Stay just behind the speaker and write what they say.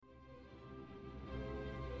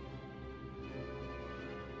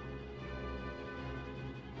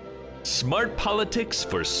Smart politics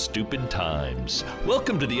for stupid times.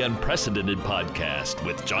 Welcome to the Unprecedented Podcast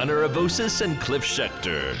with John Aravosis and Cliff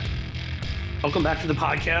Schechter. Welcome back to the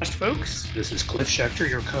podcast, folks. This is Cliff Schechter,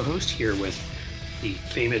 your co-host, here with the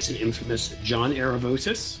famous and infamous John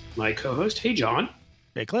Aravosis, my co-host. Hey, John.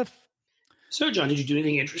 Hey, Cliff. So, John, did you do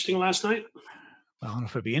anything interesting last night? Well, I don't know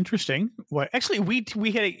if it'd be interesting. Well, actually, we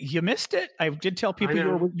had you missed it. I did tell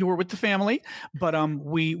people you were with the family, but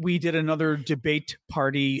we did another debate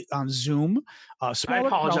party on Zoom. I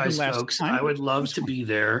apologize, folks. Time. I would love to be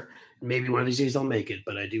there. Maybe one of these days I'll make it,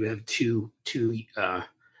 but I do have two a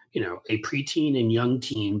preteen and young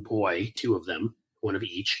teen boy, two of them, one of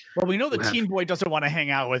each. Well, we know the teen boy doesn't want to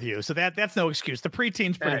hang out with you, so that's no excuse. The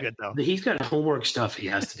preteen's pretty good, though. He's got homework stuff he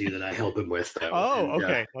has to do that I help him with. Though.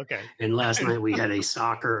 Okay. And last night we had a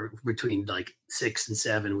soccer between like 6 and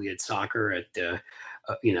 7. We had soccer at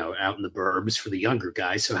out in the burbs for the younger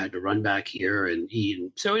guys, so I had to run back here and eat.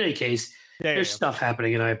 And so in any case, there's stuff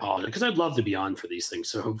happening, and I apologize because I'd love to be on for these things.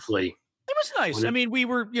 So hopefully. It was nice. I mean, we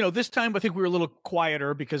were, this time I think we were a little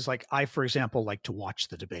quieter because, like, I, for example, like to watch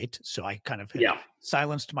the debate. So I kind of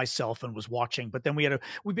silenced myself and was watching. But then we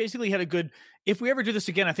basically had a good, if we ever do this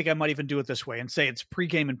again, I think I might even do it this way and say it's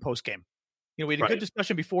pregame and postgame. We had a good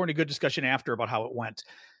discussion before and a good discussion after about how it went,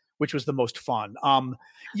 which was the most fun. I'll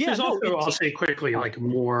say quickly, like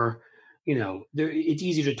more, it's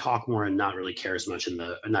easy to talk more and not really care as much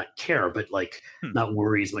not not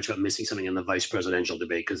worry as much about missing something in the vice presidential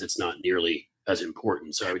debate because it's not nearly as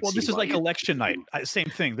important. So this is like election night. Same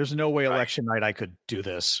thing. There's no way election night I could do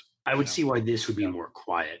this. I would see why this would be more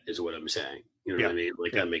quiet is what I'm saying. You know what I mean?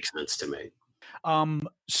 Like that makes sense to me.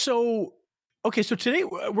 So today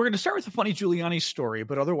we're going to start with the funny Giuliani story,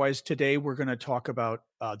 but otherwise today we're going to talk about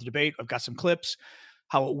the debate. I've got some clips,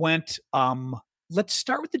 how it went. Let's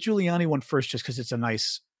start with the Giuliani one first, just because it's a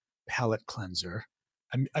nice palate cleanser.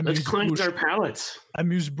 Let's cleanse our palates.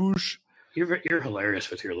 Amuse-bouche. You're hilarious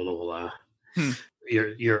with your little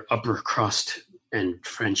your upper crust and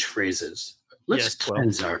French phrases. Let's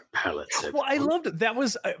cleanse our palates. Everyone. Well, I loved it. That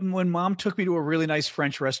was when Mom took me to a really nice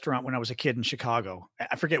French restaurant when I was a kid in Chicago.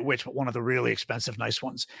 I forget which, but one of the really expensive, nice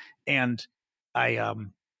ones. And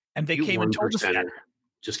and they came and told us that.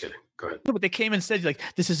 Just kidding. Go ahead. No, but they came and said, like,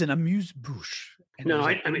 this is an amuse-bouche.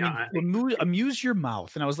 Amuse your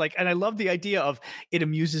mouth. And I was like, and I love the idea of it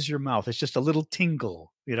amuses your mouth. It's just a little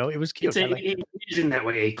tingle. It was cute. It is in that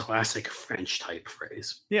way a classic French type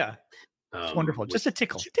phrase. Yeah. It's wonderful. Just a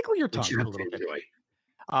tickle. Tickle your tongue a little bit.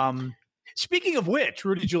 Anyway. Speaking of which,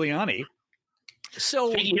 Rudy Giuliani.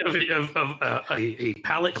 So speaking of a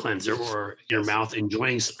palate cleanser or your mouth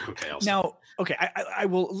enjoying some. Okay. I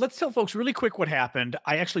will. Let's tell folks really quick what happened.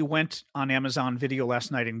 I actually went on Amazon Video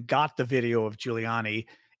last night and got the video of Giuliani,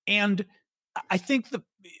 and I think the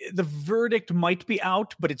verdict might be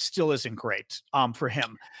out, but it still isn't great for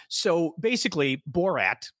him. So basically,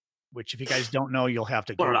 Borat, which if you guys don't know, you'll have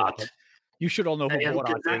to Google it. You should all know who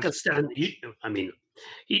Borat is.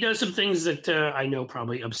 He does some things that I know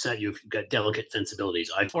probably upset you if you've got delicate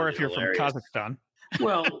sensibilities. Or if you're hilarious. From Kazakhstan.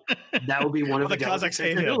 Well, that would be one of the Kazakhs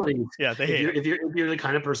sensibilities. Yeah, they hate if you're the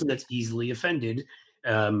kind of person that's easily offended,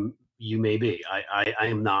 you may be. I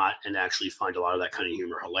am not, and actually find a lot of that kind of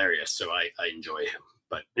humor hilarious. So I enjoy him.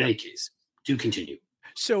 But in any case, do continue.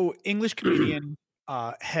 So English comedian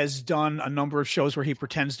has done a number of shows where he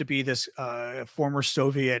pretends to be this former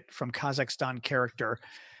Soviet from Kazakhstan character.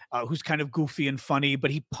 Who's kind of goofy and funny,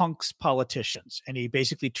 but he punks politicians and he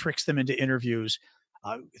basically tricks them into interviews.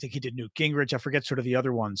 I think he did Newt Gingrich. I forget sort of the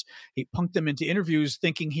other ones. He punked them into interviews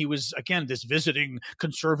thinking he was, again, this visiting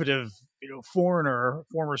conservative, foreigner,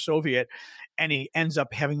 former Soviet. And he ends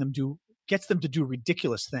up gets them to do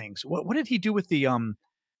ridiculous things. What did he do with the,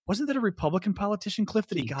 wasn't that a Republican politician, Cliff,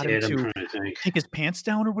 that he got him to take his pants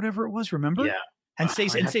down or whatever it was, remember? Yeah. And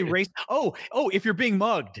say race. Oh, if you're being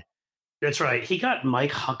mugged. That's right. He got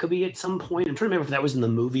Mike Huckabee at some point. I'm trying to remember if that was in the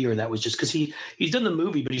movie or that was just because he's done the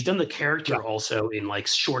movie, but he's done the character also in like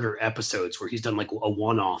shorter episodes where he's done like a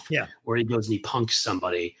one-off where he goes and he punks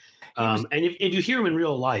somebody. And if you hear him in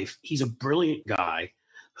real life, he's a brilliant guy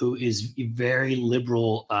who is very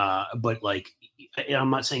liberal. But like,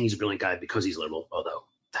 I'm not saying he's a brilliant guy because he's liberal, although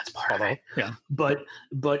that's part of it. Yeah. But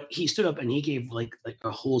he stood up and he gave like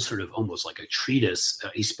a whole sort of almost like a treatise.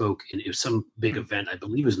 He spoke in some big event, I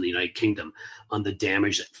believe it was in the United Kingdom, on the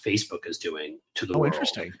damage that Facebook is doing to the world.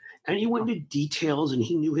 Interesting. And he went into details and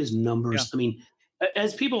he knew his numbers. Yeah. I mean,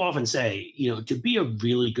 as people often say, to be a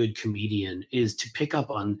really good comedian is to pick up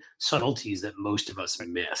on subtleties that most of us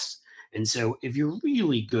miss. And so if you're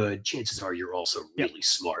really good, chances are you're also really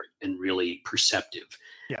smart and really perceptive.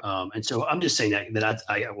 Yeah. And so I'm just saying that's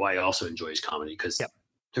why I also enjoy his comedy because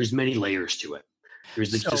there's many layers to it.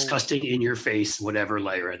 There's the disgusting in your face, whatever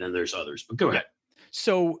layer, and then there's others. But go ahead.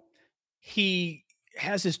 So he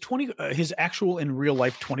has his actual in real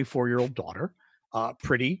life 24-year-old daughter,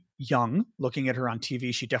 pretty young. Looking at her on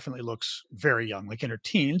TV, she definitely looks very young, like in her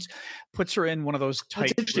teens. Puts her in one of those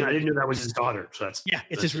tight. That's interesting. I didn't know that was his daughter. So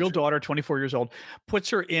it's his real daughter, 24 years old.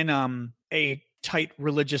 Puts her in a tight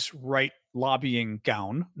religious right lobbying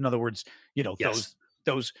gown. In other words,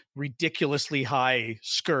 those ridiculously high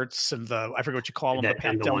skirts and I forget what you call them,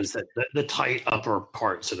 the ones that the tight upper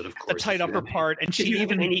part, so that of course the tight upper part, and she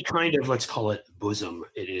even any kind of, let's call it bosom.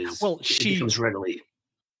 It is she becomes readily.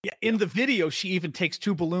 Yeah, in the video, she even takes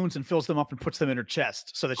 2 balloons and fills them up and puts them in her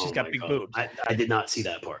chest so that she's got big boobs. I did not see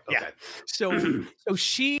that part. Okay. Yeah. So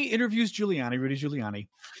she interviews Rudy Giuliani.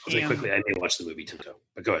 Quickly, I may watch the movie too,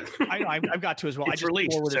 but go ahead. I've got to as well. It's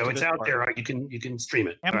released, so it's out there. You can stream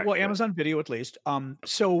it. Amazon Video at least.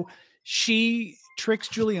 So she tricks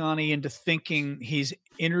Giuliani into thinking he's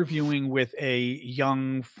interviewing with a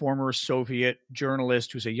young former Soviet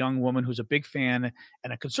journalist who's a young woman who's a big fan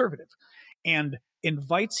and a conservative, and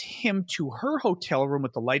invites him to her hotel room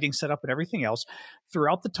with the lighting set up and everything else.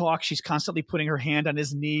 Throughout the talk, she's constantly putting her hand on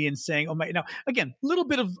his knee and saying, "Oh my!" Now, again, a little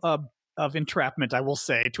bit of entrapment, I will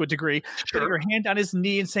say, to a degree. Sure. Putting her hand on his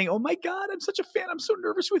knee and saying, "Oh my God, I'm such a fan. I'm so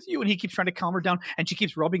nervous with you." And he keeps trying to calm her down, and she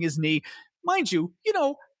keeps rubbing his knee. Mind you,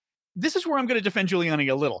 this is where I'm going to defend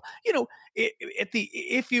Giuliani a little.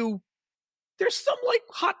 There's some like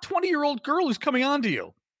hot 20-year-old girl who's coming on to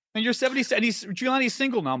you, and you're 70, and Giuliani's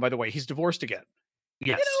single now, by the way. He's divorced again.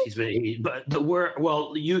 Yes, he's been. But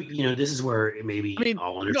this is where maybe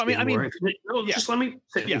I'll understand more. Just let me.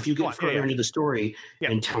 If you get further into the story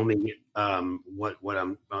and tell me what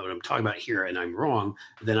I'm talking about here, and I'm wrong,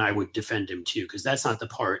 then I would defend him too, because that's not the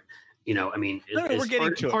part. We're getting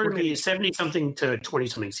to it. Part of me, 70-something to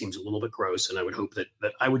 20-something seems a little bit gross, and I would hope that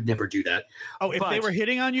I would never do that. Oh, if they were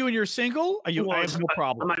hitting on you and you're single, I have no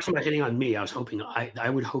problem. I'm not talking about hitting on me. I was hoping I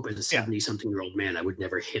would hope as a 70-something-year-old man, I would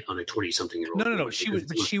never hit on a 20-something-year-old. No.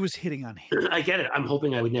 She was hitting on him. I get it. I'm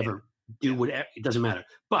hoping I would never do whatever. It doesn't matter.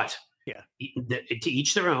 But to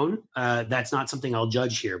each their own. That's not something I'll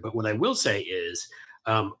judge here. But what I will say is,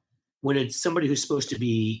 when it's somebody who's supposed to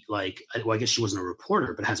be like, I guess she wasn't a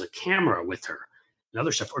reporter, but has a camera with her and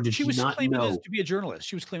other stuff, or did she not know to be a journalist?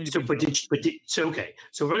 She was claiming to be. Okay.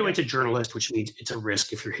 So right away, it's a journalist, which means it's a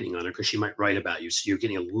risk if you're hitting on her because she might write about you. So you're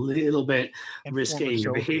getting a little bit risque in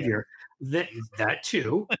your behavior. That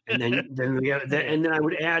too, and then I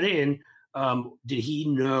would add in, did he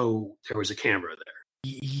know there was a camera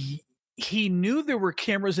there? He knew there were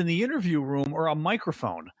cameras in the interview room or a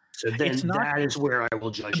microphone. So then that is where I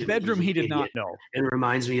will judge him. The bedroom he did not know. And it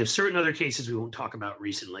reminds me of certain other cases we won't talk about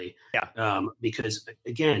recently. Yeah. Because,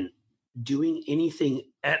 again, doing anything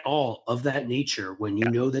at all of that nature when you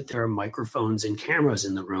know that there are microphones and cameras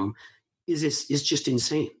in the room is just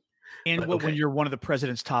insane. And when you're one of the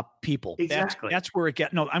president's top people. Exactly. That's where it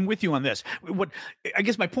gets. No, I'm with you on this. What I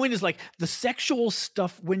guess my point is, like, the sexual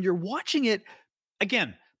stuff, when you're watching it,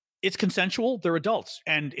 again, it's consensual. They're adults.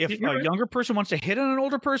 And if a younger person wants to hit on an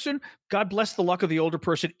older person, God bless the luck of the older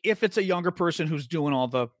person if it's a younger person who's doing all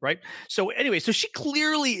the, right? So anyway, so she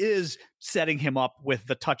clearly is setting him up with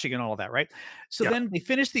the touching and all of that, right? So then they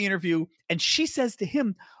finish the interview and she says to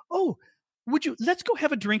him, "Oh, let's go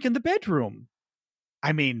have a drink in the bedroom."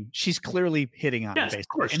 I mean, she's clearly hitting on him, basically. Of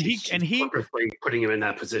course. And he putting him in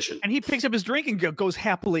that position. And he picks up his drink and goes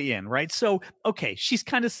happily in, right? So, okay, she's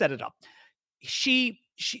kind of set it up.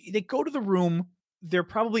 They go to the room. There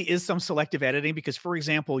probably is some selective editing because, for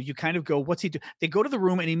example, you kind of go, what's he do? They go to the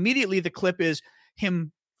room and immediately the clip is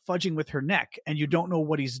him fudging with her neck and you don't know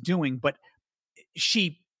what he's doing, but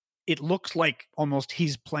it looks like almost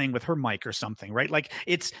he's playing with her mic or something, right? Like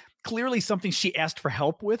it's clearly something she asked for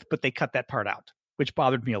help with, but they cut that part out, which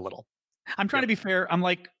bothered me a little. I'm trying to be fair. I'm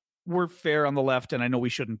like, we're fair on the left, and I know we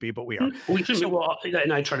shouldn't be, but we are. We should,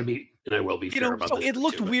 and I try to be, and I will be fair about this. It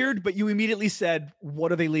looked weird, but you immediately said,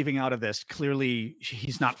 what are they leaving out of this? Clearly,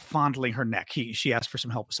 he's not fondling her neck. She asked for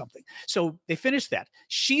some help with something. So they finished that.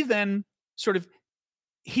 She then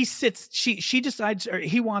she decides, or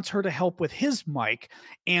he wants her to help with his mic.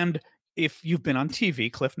 And if you've been on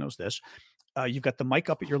TV, Cliff knows this, you've got the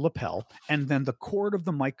mic up at your lapel, and then the cord of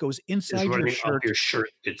the mic goes inside your shirt. Up your shirt.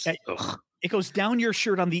 It goes down your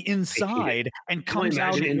shirt on the inside and comes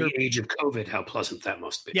out. In the age of COVID, how pleasant that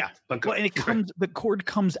must be. Yeah, the cord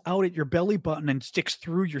comes out at your belly button and sticks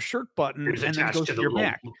through your shirt button, and then goes to your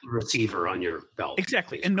back. Receiver on your belt.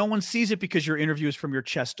 Exactly, and no one sees it because your interview is from your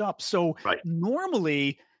chest up. So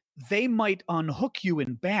normally they might unhook you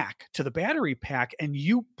and back to the battery pack, and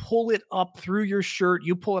you pull it up through your shirt,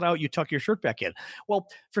 you pull it out, you tuck your shirt back in. Well,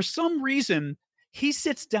 for some reason, he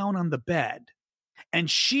sits down on the bed and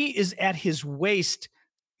she is at his waist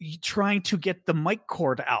trying to get the mic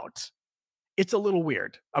cord out. It's a little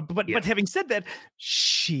weird. But having said that,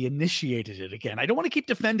 she initiated it again. I don't want to keep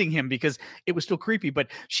defending him because it was still creepy, but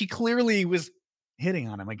she clearly was hitting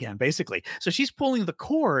on him again, basically. So she's pulling the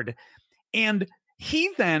cord, and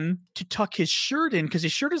he then, to tuck his shirt in, because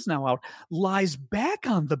his shirt is now out, lies back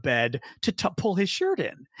on the bed to pull his shirt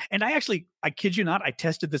in. And I kid you not, I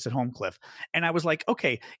tested this at home, Cliff. And I was like,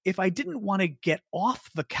 okay, if I didn't want to get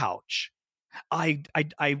off the couch, I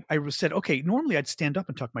said, okay, normally I'd stand up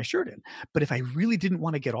and tuck my shirt in. But if I really didn't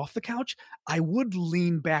want to get off the couch, I would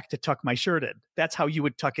lean back to tuck my shirt in. That's how you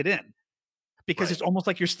would tuck it in. Because It's almost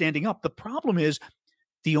like you're standing up. The problem is,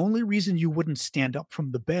 the only reason you wouldn't stand up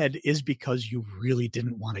from the bed is because you really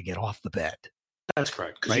didn't want to get off the bed. That's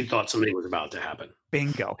correct, because you thought something was about to happen.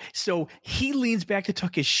 Bingo. So he leans back to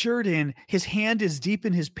tuck his shirt in. His hand is deep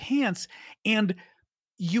in his pants, and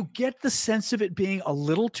you get the sense of it being a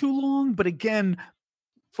little too long. But again,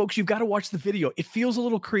 folks, you've got to watch the video. It feels a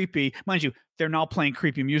little creepy. Mind you, they're now playing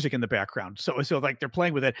creepy music in the background. So like they're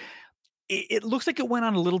playing with it. It looks like it went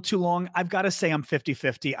on a little too long. I've got to say I'm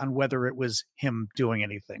 50-50 on whether it was him doing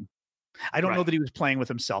anything. I don't know that he was playing with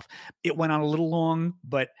himself. It went on a little long,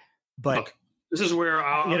 but look, this is where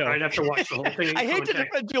I'd have to watch the whole thing. I hate to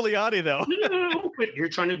defend Giuliani, though. No, but you're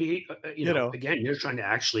trying to be, again, you're trying to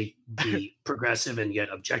actually be progressive and yet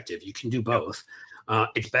objective. You can do both.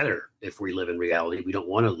 It's better if we live in reality. We don't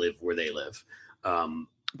want to live where they live. But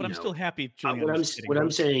I'm still happy. What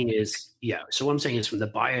I'm saying is from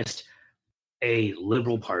the biased, A,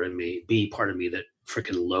 liberal part of me, B, part of me that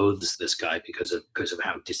freaking loathes this guy because of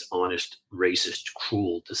how dishonest, racist,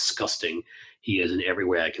 cruel, disgusting he is in every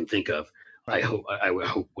way I can think of. I hope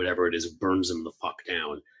whatever it is burns him the fuck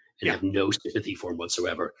down, and have no sympathy for him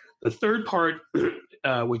whatsoever. The third part,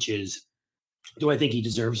 which is, do I think he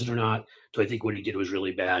deserves it or not? Do I think what he did was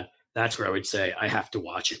really bad? That's where I would say I have to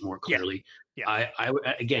watch it more clearly. Yeah.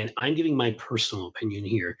 I'm giving my personal opinion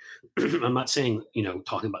here. I'm not saying,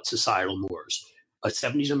 talking about societal mores. A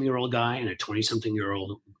 70-something-year-old guy and a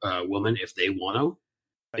 20-something-year-old woman, if they want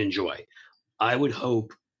to, enjoy. I would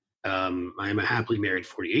hope, I'm a happily married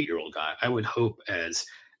 48-year-old guy. I would hope as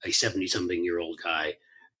a 70-something-year-old guy,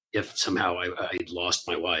 if somehow I lost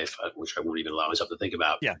my wife, which I won't even allow myself to think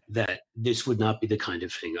about, that this would not be the kind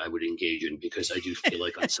of thing I would engage in, because I do feel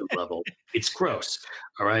like on some level it's gross.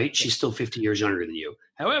 All right, she's still 50 years younger than you.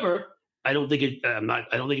 However, I don't think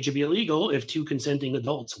it should be illegal if two consenting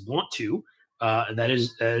adults want to. That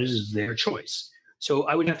is their choice. So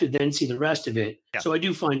I would have to then see the rest of it. Yeah. So I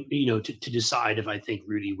do find, to decide if I think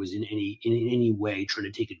Rudy was in any way trying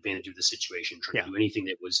to take advantage of the situation, trying to do anything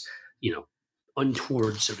that was,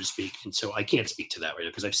 untoward, so to speak. And so I can't speak to that right now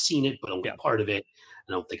because I've seen it, but only part of it.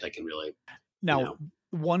 I don't think I can really. Now,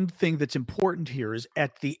 one thing that's important here is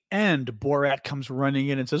at the end, Borat comes running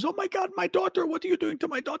in and says, "Oh my God, my daughter! What are you doing to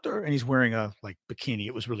my daughter?" And he's wearing a bikini.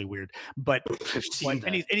 It was really weird, but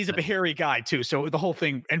he's a hairy guy too. So the whole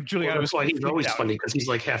thing, and Giuliani was he's always funny because he's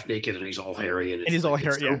like half naked and he's all hairy and he's all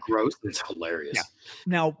hairy. It's so gross. It's hilarious. Yeah.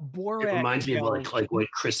 Now Borat reminds me of like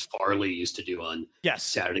what Chris Farley used to do on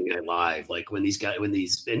Saturday Night Live. Like when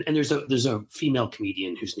there's a female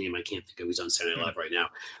comedian whose name I can't think of who's on Saturday Night Live right now.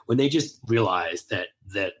 When they just realize that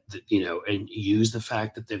and use the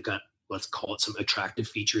fact that they've got, let's call it, some attractive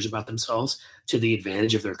features about themselves to the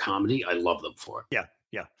advantage of their comedy, I love them for it.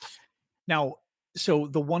 Yeah. Now, so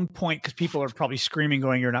the one point, because people are probably screaming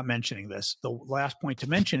going, "You're not mentioning this." The last point to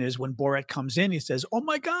mention is when Borat comes in, he says, "Oh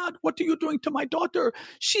my God, what are you doing to my daughter?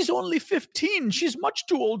 She's only 15. She's much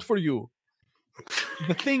too old for you."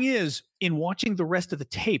 The thing is, in watching the rest of the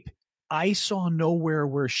tape, I saw nowhere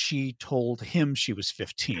where she told him she was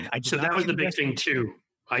 15. So that was the big thing too.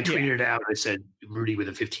 I tweeted it out. I said, Rudy with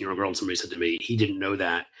a 15-year-old girl. And somebody said to me, he didn't know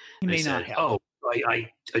that. He may not have. I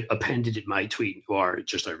appended it my tweet, or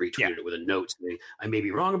just I retweeted it with a note saying, I may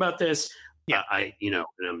be wrong about this. Yeah. And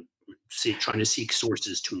I'm trying to seek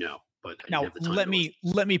sources to know. But now let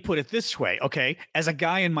me put it this way. Okay. As a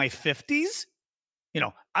guy in my 50s,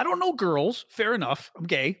 I don't know girls. Fair enough. I'm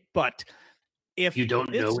gay. But if you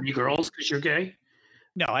don't know any girls because you're gay?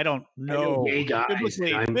 No, I don't know. Gay guys.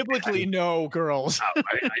 Biblically, no girls.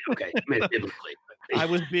 Okay, biblically. I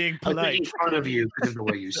was being polite. I'm making fun of you because of the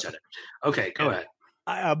way you said it. Okay, go ahead.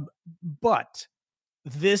 But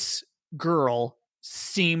this girl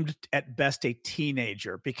seemed at best a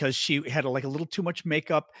teenager because she had like a little too much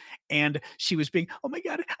makeup and she was being, oh my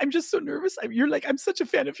God, I'm just so nervous. I'm such a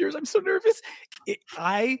fan of yours. I'm so nervous.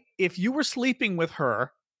 If you were sleeping with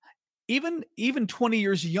her, even 20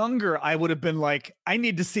 years younger, I would have been like, I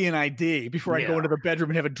need to see an ID before I go into the bedroom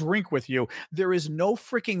and have a drink with you. There is no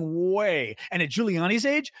freaking way. And at Giuliani's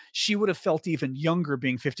age, she would have felt even younger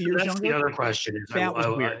being 50 years younger. That's the other question. That was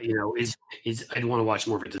weird. I'd want to watch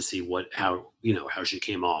more of it to see how she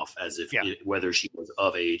came off as if whether she was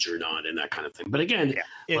of age or not and that kind of thing. But again,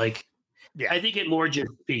 I think it more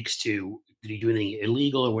just speaks to, did he do anything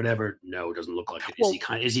illegal or whatever? No, it doesn't look like it.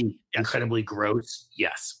 Is he incredibly gross?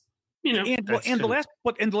 Yes.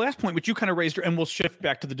 The last point, which you kind of raised, and we'll shift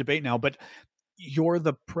back to the debate now, but you're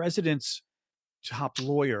the president's top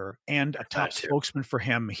lawyer and a top spokesman for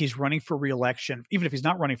him. He's running for re-election, even if he's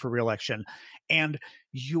not running for re-election. And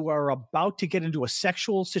you are about to get into a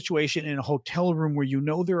sexual situation in a hotel room where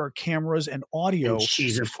there are cameras and audio. And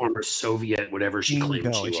she's a former Soviet, whatever she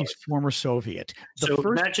claims she was. She's former Soviet.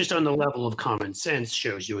 That just on the level of common sense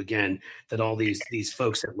shows you again that all these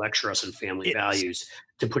folks that lecture us on family values,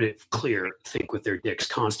 to put it clear, think with their dicks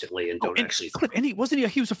constantly and don't actually think. And he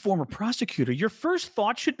was a former prosecutor. Your first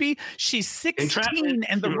thought should be, she's 16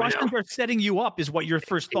 and the Russians are setting you up, is what your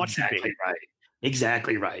first thought should be. Right.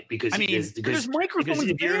 Exactly right. Because there's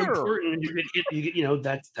microphones there. Important,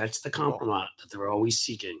 that's the compliment that they're always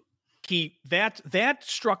seeking. That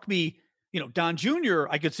struck me. Don Jr.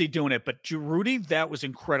 I could see doing it, but Rudy, that was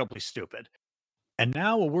incredibly stupid. And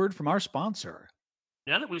now a word from our sponsor.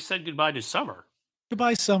 Now that we've said goodbye to summer.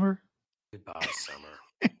 Goodbye, summer. Goodbye, summer.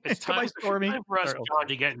 It's time for us, John,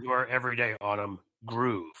 to get into our everyday autumn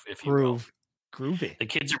groove, if you will. Groovy. The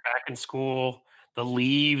kids are back in school. The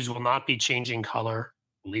leaves will not be changing color.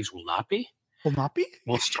 Leaves will not be? Will not be?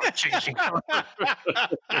 We'll start changing color.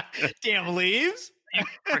 Damn leaves. You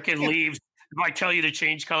freaking leaves. If I tell you to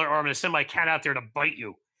change color, or I'm going to send my cat out there to bite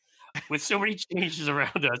you. With so many changes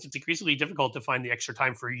around us, it's increasingly difficult to find the extra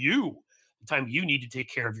time for you. The time you need to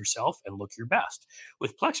take care of yourself and look your best.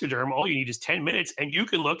 With Plexiderm, all you need is 10 minutes and you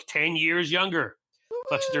can look 10 years younger.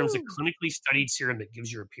 Plexiderm is a clinically studied serum that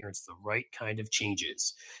gives your appearance the right kind of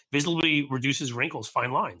changes. Visibly reduces wrinkles,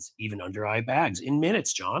 fine lines, even under eye bags in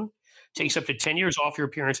minutes, John. Takes up to 10 years off your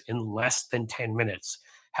appearance in less than 10 minutes.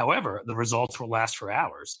 However, the results will last for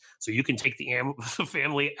hours. So you can take the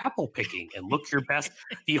family apple picking and look your best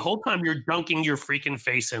the whole time you're dunking your freaking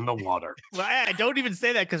face in the water. Well, I don't even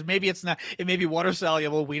say that because maybe it's not. It may be water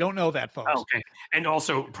soluble. We don't know that, folks. Okay. And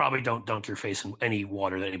also probably don't dunk your face in any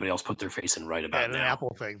water that anybody else put their face in right about now. An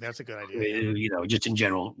apple thing. That's a good idea. Just in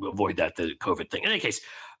general, avoid the COVID thing. In any case,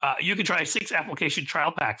 you can try a 6-application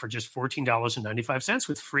trial pack for just $14.95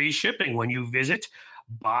 with free shipping when you visit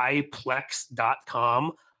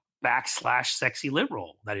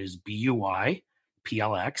buyplex.com/sexyliberal. That is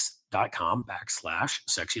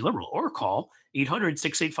BUYPLX.com/sexyliberal, or call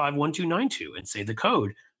 800-685-1292 and say the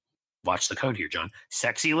code. Watch the code here, John.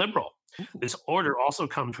 Sexy Liberal. This order also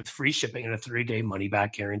comes with free shipping and a 30-day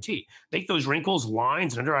money-back guarantee. Make those wrinkles,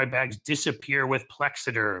 lines, and under-eye bags disappear with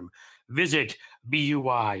Plexiderm. Visit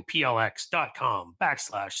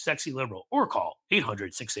BUYPLX.com/sexyliberal or call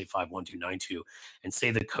 800-685-1292 and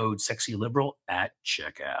say the code SEXYLIBERAL at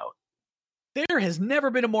checkout. There has never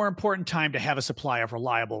been a more important time to have a supply of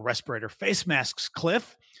reliable respirator face masks,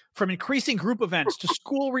 Cliff. From increasing group events to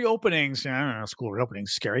school reopenings, I don't know, school reopenings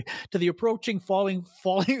scary, to the approaching falling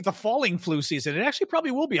flu season. It actually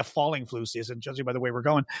probably will be a falling flu season, judging by the way we're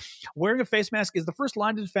going. Wearing a face mask is the first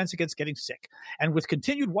line of defense against getting sick. And with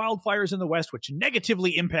continued wildfires in the West, which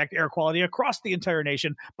negatively impact air quality across the entire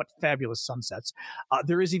nation, but fabulous sunsets,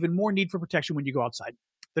 there is even more need for protection when you go outside.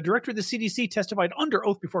 The director of the CDC testified under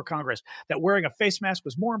oath before Congress that wearing a face mask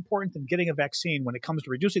was more important than getting a vaccine when it comes to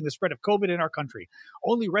reducing the spread of COVID in our country.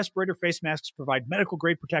 Only respirator face masks provide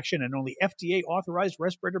medical-grade protection, and only FDA-authorized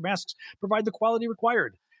respirator masks provide the quality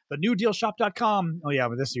required. TheNewDealShop.com. Oh, yeah,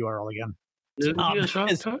 but this URL again.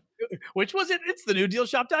 Which was it? It's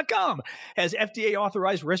TheNewDealShop.com. Has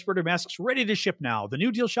FDA-authorized respirator masks ready to ship now.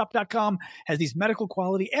 TheNewDealShop.com has these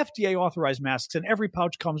medical-quality FDA-authorized masks, and every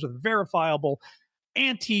pouch comes with verifiable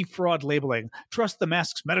anti-fraud labeling. Trust the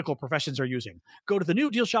masks medical professions are using. Go to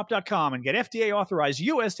thenewdealshop.com and get FDA-authorized,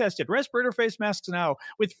 U.S.-tested respirator face masks now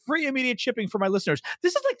with free immediate shipping for my listeners.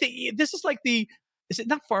 This is like the is it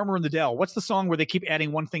not Farmer in the Dell? What's the song where they keep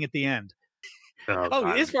adding one thing at the end?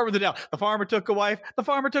 It is Farmer in the Dell. The farmer took a wife. The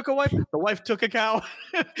farmer took a wife. The wife took a cow.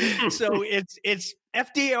 So it's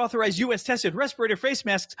FDA-authorized, U.S.-tested respirator face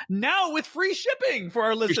masks now with free shipping for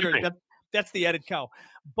our listeners. That's the added cow.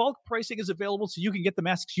 Bulk pricing is available so you can get the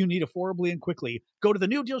masks you need affordably and quickly. Go to the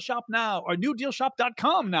New Deal Shop now, or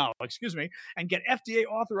newdealshop.com now, and get FDA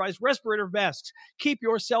authorized respirator masks. Keep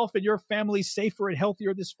yourself and your family safer and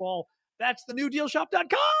healthier this fall. That's the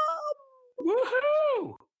newdealshop.com.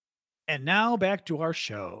 Woohoo! And now back to our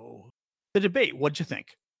show. The debate. What'd you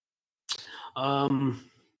think? I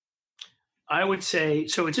would say,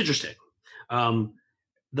 so it's interesting.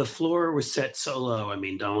 The floor was set so low. I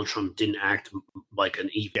mean, Donald Trump didn't act like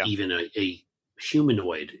even a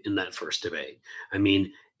humanoid in that first debate. I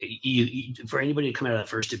mean, for anybody to come out of that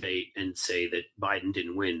first debate and say that Biden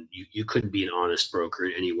didn't win, you couldn't be an honest broker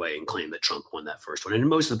in any way and claim that Trump won that first one. And in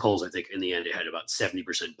most of the polls, I think in the end, it had about 70%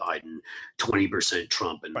 Biden, 20%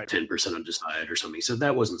 Trump, and 10% undecided or something. So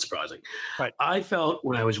that wasn't surprising. Right. I felt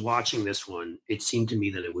when I was watching this one, it seemed to me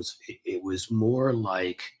that it was more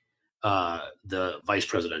like the vice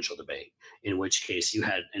presidential debate, in which case you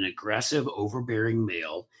had an aggressive, overbearing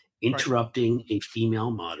male interrupting a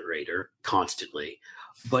female moderator constantly,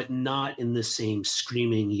 but not in the same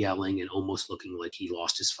screaming, yelling, and almost looking like he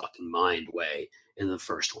lost his fucking mind way in the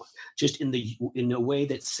first one. Just in a way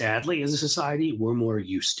that, sadly, as a society, we're more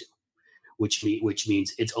used to, which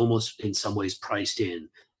means it's almost in some ways priced in,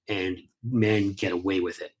 and men get away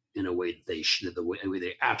with it in a way that they should, the way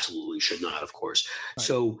they absolutely should not, of course. Right.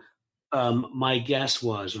 So my guess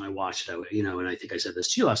was, when I watched it, and I think I said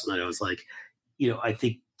this to you last night, I was like, I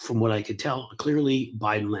think from what I could tell, clearly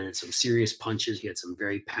Biden landed some serious punches. He had some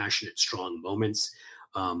very passionate, strong moments.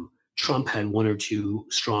 Trump had one or two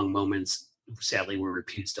strong moments, sadly, were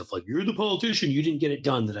repeated stuff like, "You're the politician, you didn't get it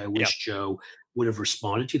done," that I wish Joe would have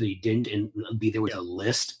responded to, that he didn't, and be there with a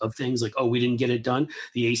list of things like, "Oh, we didn't get it done.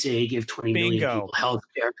 The ACA gave 20 million people health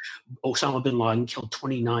care. Osama bin Laden killed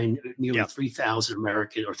nearly 3,000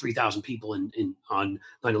 American or 3,000 people on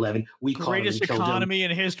 9/11. We greatest economy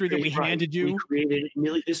in history that we handed you. We created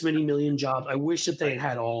this many million jobs." I wish that they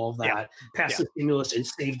had all of that, passed the stimulus and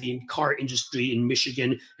saved the car industry in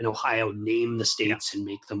Michigan and Ohio, name the states and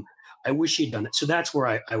make them. I wish he'd done that. So that's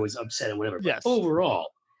where I was upset and whatever. But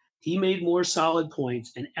overall, he made more solid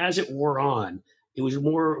points, and as it wore on, it was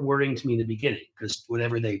more worrying to me in the beginning, because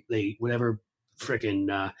whatever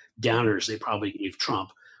frickin' downers they probably gave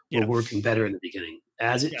Trump were working better in the beginning.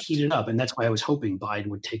 As it heated up, and that's why I was hoping Biden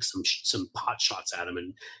would take some pot shots at him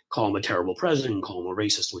and call him a terrible president and call him a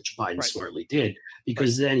racist, which Biden smartly did,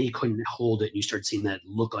 because then he couldn't hold it, and you start seeing that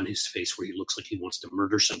look on his face where he looks like he wants to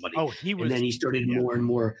murder somebody. And then he started more and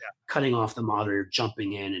more cutting off the moderator,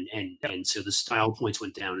 jumping in, and so the style points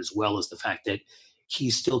went down, as well as the fact that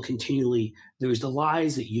he's still continually, there's the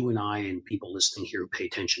lies that you and I and people listening here who pay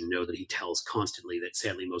attention know that he tells constantly, that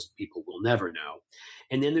sadly most people will never know.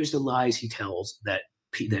 And then there's the lies he tells that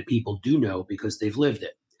people do know because they've lived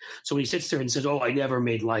it. So when he sits there and says, "Oh, I never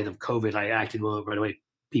made light of COVID, I acted well right away,"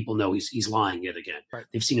 people know he's lying yet again. Right.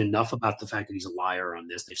 They've seen enough about the fact that he's a liar on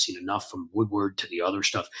this. They've seen enough from Woodward to the other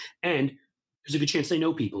stuff. And there's a good chance they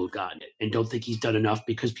know people who've gotten it and don't think he's done enough,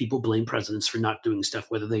 because people blame presidents for not doing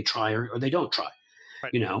stuff, whether they try or they don't try.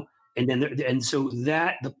 Right. And then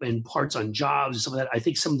and parts on jobs and some of that. I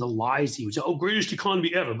think some of the lies he was, greatest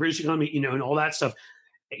economy ever, and all that stuff,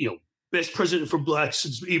 best president for blacks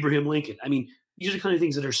since Abraham Lincoln. I mean, these are the kind of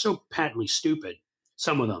things that are so patently stupid,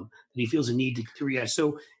 some of them, that he feels a need to react.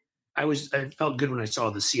 So I felt good when I saw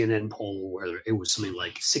the CNN poll where it was something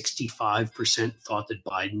like 65% thought that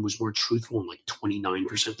Biden was more truthful and like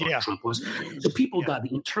 29% thought Trump was. So people got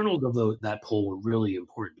the internals of that poll were really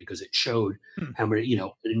important, because it showed how many,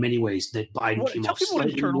 in many ways, that Biden came off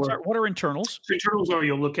slightly more. What are internals? So internals are,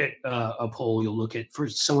 you'll look at a poll, you'll look at, for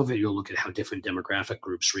some of it, you'll look at how different demographic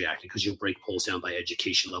groups reacted, because you'll break polls down by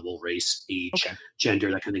education level, race, age, gender,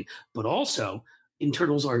 that kind of thing. But also,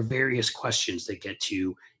 internals are various questions that get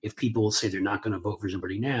to, if people say they're not going to vote for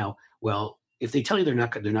somebody now, well, if they tell you they're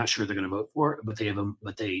not sure they're going to vote for it, but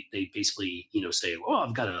they basically, say, "Oh,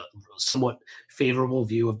 I've got a somewhat favorable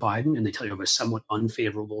view of Biden," and they tell you I have a somewhat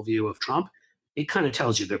unfavorable view of Trump, it kind of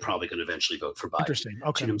tells you they're probably going to eventually vote for Biden. Interesting.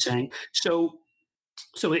 Okay. You know what I'm saying?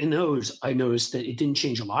 So in those, I noticed that it didn't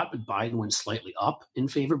change a lot, but Biden went slightly up in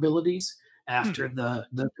favorabilities after the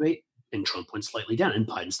debate. And Trump went slightly down, and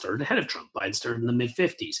Biden started ahead of Trump. Biden started in the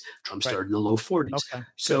mid-50s. Trump started in the low 40s. Okay.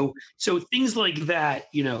 So things like that,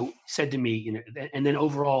 said to me, and then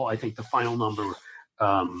overall, I think the final number,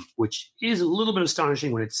 which is a little bit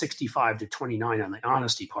astonishing when it's 65-29 on the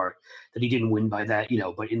honesty part, that he didn't win by that,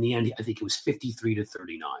 but in the end, I think it was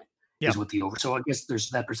 53-39 is what the over. So I guess there's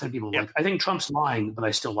that percent of people like, I think Trump's lying, but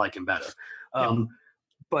I still like him better.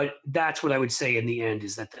 But that's what I would say in the end,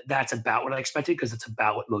 is that's about what I expected, because it's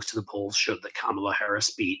about what most of the polls showed that Kamala Harris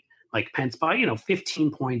beat Mike Pence by,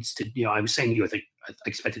 15 points to, I was saying, I think I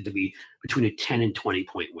expected to be between a 10 and 20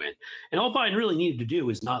 point win. And all Biden really needed to do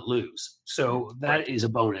is not lose. So that is a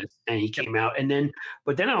bonus. And he came out.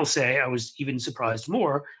 But then I'll say I was even surprised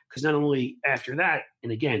more because not only after that,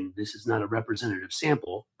 and again, this is not a representative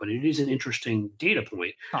sample, but it is an interesting data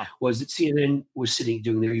point, was that CNN was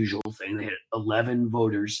doing their usual thing. They had 11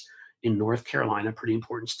 voters in North Carolina, pretty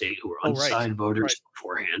important state, who were undecided voters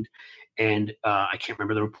beforehand. And I can't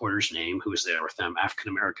remember the reporter's name who was there with them,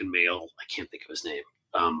 African-American male. I can't think of his name.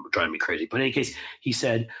 Driving me crazy. But in any case, he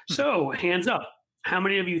said, so hands up. How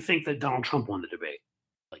many of you think that Donald Trump won the debate?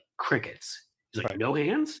 Like crickets. He's like, no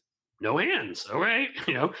hands? No hands. All right.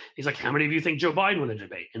 He's like, how many of you think Joe Biden won the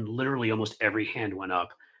debate? And literally almost every hand went up.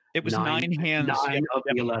 It was nine hands. 9 of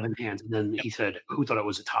the 11 hands. And then he said, who thought it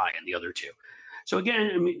was a tie in the other 2? So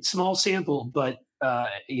again, I mean, small sample, but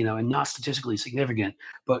and not statistically significant.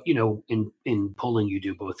 But in polling, you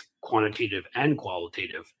do both quantitative and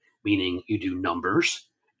qualitative, meaning you do numbers,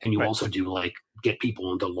 and you also do get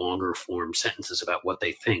people into longer form sentences about what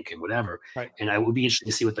they think and whatever. Right. And I would be interested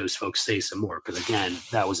to see what those folks say some more, because again,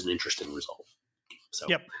 that was an interesting result. So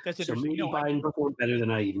that's interesting. So maybe Biden performed better than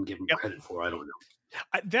I even give him credit for. I don't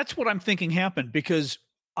know. That's what I'm thinking happened, because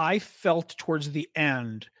I felt towards the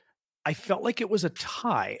end, I felt like it was a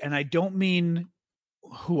tie, and I don't mean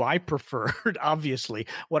who I preferred, obviously.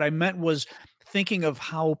 What I meant was thinking of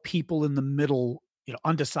how people in the middle,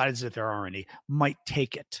 undecideds if there are any, might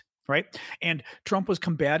take it, right? And Trump was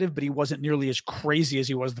combative, but he wasn't nearly as crazy as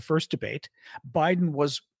he was the first debate. Biden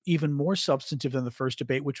was even more substantive than the first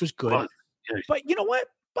debate, which was good. But you know what?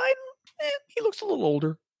 Biden, he looks a little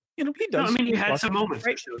older. He does. No, he had some moments,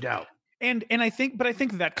 right? No doubt. And I think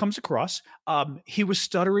that comes across. He was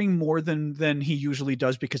stuttering more than he usually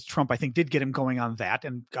does, because Trump, I think, did get him going on that.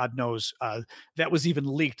 And God knows that was even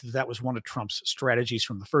leaked. That was one of Trump's strategies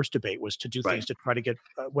from the first debate, was to do things to try to get,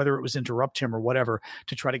 whether it was interrupt him or whatever,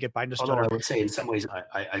 to try to get Biden to stutter. Although I would say in some ways,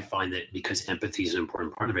 I find that because empathy is an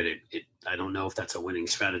important part of it, I don't know if that's a winning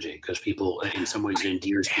strategy, because people, in some ways, it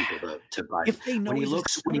endears people to Biden. If they know if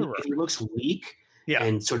he looks weak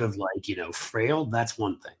and sort of frail, that's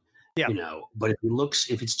one thing. Yeah. But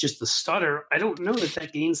if it's just the stutter, I don't know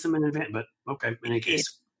that gains them an advantage. But okay, in any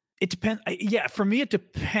case, it depends. Yeah, for me, it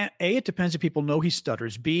depends. A, it depends if people know he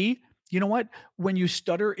stutters. B, you know what? When you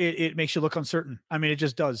stutter, it makes you look uncertain. I mean, it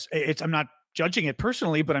just does. I'm not judging it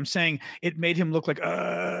personally, but I'm saying it made him look like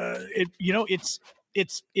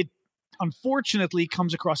it unfortunately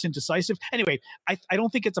comes across indecisive. Anyway, I don't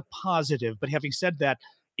think it's a positive. But having said that,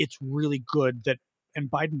 it's really good that, and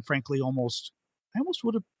Biden, frankly, I almost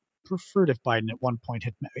would have preferred if Biden at one point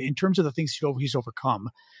had, in terms of the things he's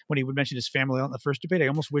overcome, when he would mention his family on the first debate, I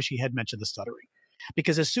almost wish he had mentioned the stuttering,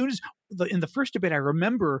 because as soon as in the first debate, I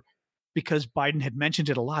remember, because Biden had mentioned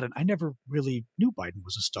it a lot, and I never really knew Biden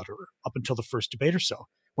was a stutterer up until the first debate or so,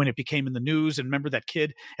 when it became in the news. And remember that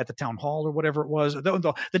kid at the town hall or whatever it was, the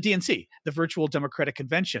DNC, the virtual Democratic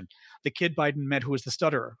Convention, the kid Biden met who was the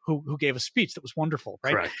stutterer, who gave a speech that was wonderful,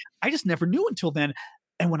 right? Correct. I just never knew until then.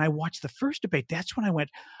 And when I watched the first debate, that's when I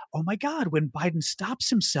went, oh my God, when Biden stops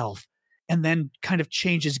himself and then kind of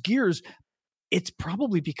changes gears, it's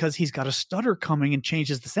probably because he's got a stutter coming and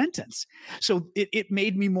changes the sentence. So it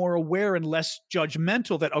made me more aware and less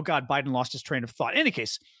judgmental that, oh God, Biden lost his train of thought. In any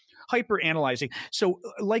case, hyper analyzing. So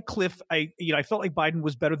like Cliff, I felt like Biden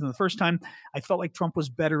was better than the first time. I felt like Trump was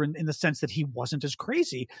better in the sense that he wasn't as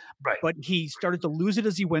crazy, but he started to lose it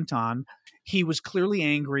as he went on. He was clearly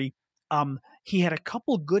angry. He had a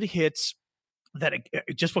couple good hits that,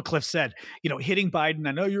 just what Cliff said, hitting Biden.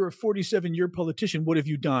 I know you're a 47-year politician. What have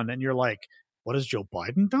you done? And you're like, what has Joe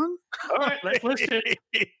Biden done? All right, let's listen.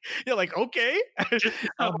 You're like, okay.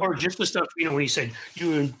 Or just the stuff, when he said,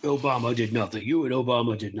 you and Obama did nothing. You and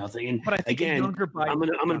Obama did nothing. And but I think again, I'm going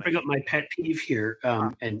to bring up my pet peeve here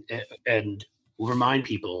and remind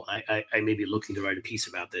people, I may be looking to write a piece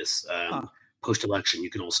about this. Post-election,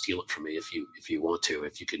 you can all steal it from me if you want to,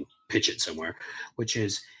 if you can pitch it somewhere, which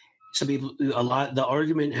is some people, the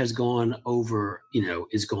argument has gone over,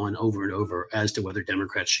 is gone over and over as to whether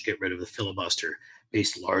Democrats should get rid of the filibuster,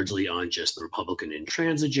 based largely on just the Republican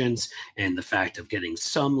intransigence and the fact of getting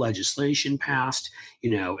some legislation passed,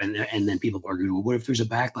 and then people argue, well, what if there's a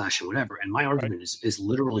backlash and whatever? And my argument is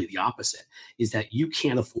literally the opposite, is that you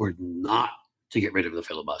can't afford not to get rid of the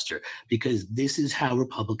filibuster, because this is how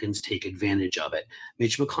Republicans take advantage of it.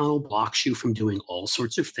 Mitch McConnell blocks you from doing all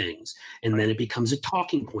sorts of things, and then it becomes a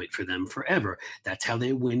talking point for them forever. That's how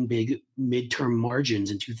they win big midterm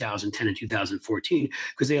margins in 2010 and 2014,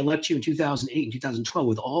 because they elect you in 2008 and 2012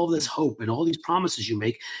 with all this hope and all these promises you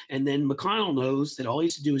make. And then McConnell knows that all he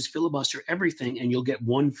has to do is filibuster everything, and you'll get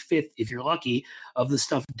 1/5, if you're lucky, of the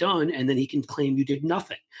stuff done, and then he can claim you did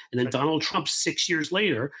nothing. And then Donald Trump, 6 years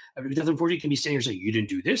later, after 2014, can be standing here saying, you didn't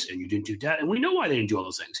do this and you didn't do that. And we know why they didn't do all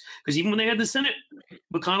those things. Because even when they had the Senate,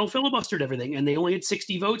 McConnell filibustered everything, and they only had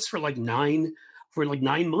 60 votes for like 9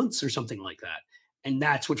 months or something like that. And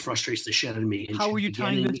that's what frustrates the shit out of me. And how are you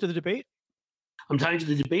tying this to the debate? I'm tying to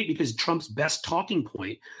the debate because Trump's best talking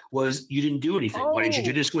point was, you didn't do anything. Why didn't you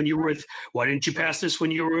do this when you were with, why didn't you pass this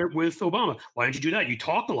when you were with Obama? Why didn't you do that? You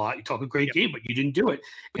talk a lot, you talk a great game, but you didn't do it.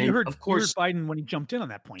 And you heard Biden when he jumped in on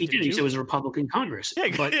that point. He did. He said it was a Republican Congress. Yeah,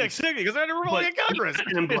 exactly. Because they're a Republican Congress.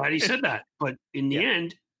 And I'm glad he said that. But in the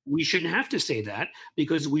end, we shouldn't have to say that,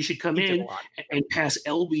 because we should come in and pass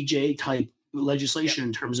LBJ type legislation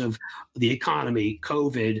in terms of the economy,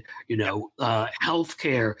 COVID,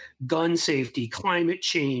 healthcare, gun safety, climate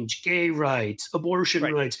change, gay rights, abortion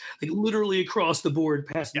rights, like literally across the board,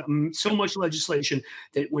 passed so much legislation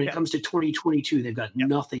that when it comes to 2022, they've got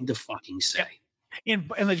nothing to fucking say.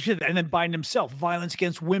 And then Biden himself, Violence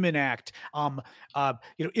Against Women Act,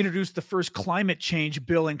 introduced the first climate change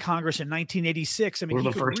bill in Congress in 1986. I mean, we're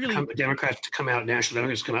the first Democrats to come out, national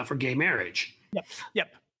Democrats to come out for gay marriage. Yep.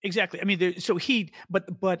 Exactly. I mean,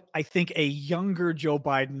 but I think a younger Joe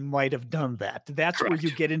Biden might have done that. That's correct. Where you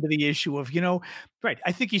get into the issue of,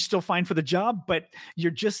 I think he's still fine for the job, but you're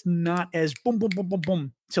just not as boom, boom, boom, boom,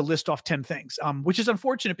 boom to list off 10 things, which is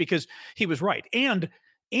unfortunate because he was right. And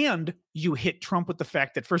you hit Trump with the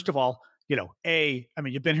fact that, first of all,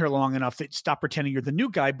 you've been here long enough that stop pretending you're the new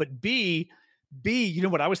guy, but B, you know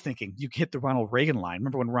what I was thinking? You hit the Ronald Reagan line.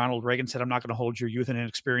 Remember when Ronald Reagan said, I'm not going to hold your youth and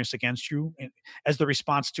inexperience against you, as the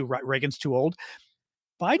response to Reagan's too old?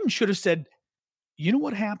 Biden should have said, you know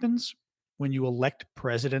what happens when you elect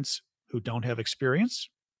presidents who don't have experience?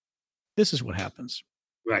 This is what happens.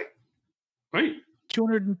 Right.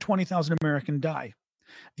 220,000 Americans die.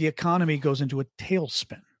 The economy goes into a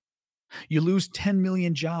tailspin. You lose 10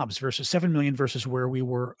 million jobs versus 7 million versus where we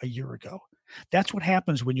were a year ago. That's what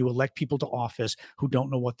happens when you elect people to office who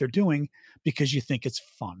don't know what they're doing because you think it's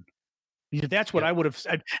fun. That's what I would have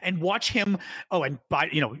said. And watch him.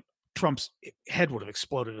 Trump's head would have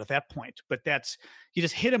exploded at that point. But you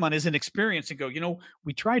just hit him on his inexperience and go,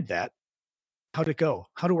 we tried that. How'd it go?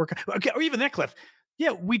 How'd it work? Okay, or even that, Cliff.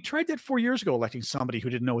 Yeah, we tried that 4 years ago, electing somebody who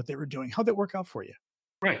didn't know what they were doing. How'd that work out for you?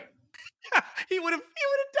 Right. He would have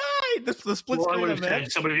died. The split screen.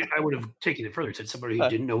 I would have taken it further. Said somebody who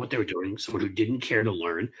didn't know what they were doing, someone who didn't care to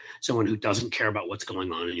learn, someone who doesn't care about what's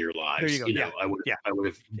going on in your lives. There you go. I would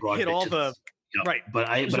have brought hit it all the right. But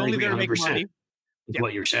I agree 100% with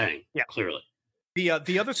what you're saying. Yeah, clearly. The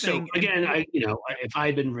other thing. So again, if I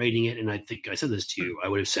had been rating it, and I think I said this to you, I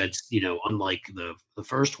would have said, unlike the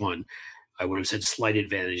first one, I would have said slight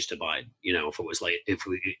advantage to Biden. If it was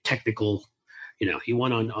technical. He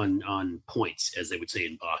won on points, as they would say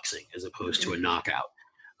in boxing, as opposed to a knockout.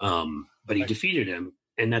 But he defeated him,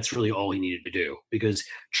 and that's really all he needed to do, because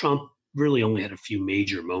Trump really only had a few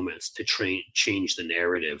major moments to change the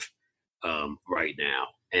narrative right now.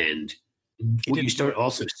 And what you start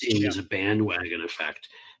also seeing is a bandwagon effect.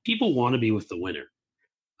 People want to be with the winner.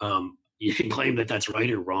 You can claim that that's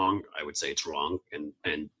right or wrong. I would say it's wrong, and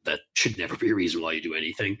that should never be a reason why you do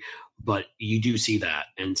anything. But you do see that.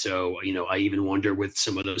 And so, I even wonder with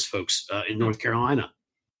some of those folks in North Carolina,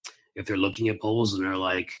 if they're looking at polls and they're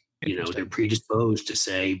like, they're predisposed to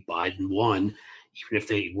say Biden won, even if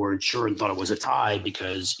they weren't sure and thought it was a tie,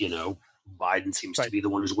 because, Biden seems to be the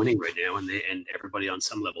one who's winning right now. And everybody on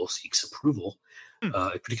some level seeks approval,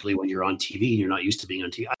 particularly when you're on TV and you're not used to being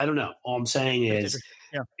on TV. I don't know. All I'm saying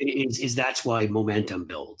is that's why momentum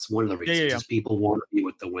builds. One of the reasons is people want to be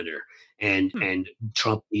with the winner, and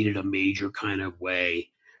Trump needed a major kind of way,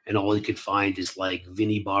 and all he could find is like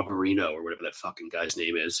Vinnie Barbarino or whatever that fucking guy's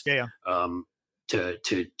name is. To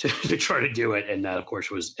try to do it, and that of course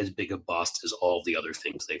was as big a bust as all the other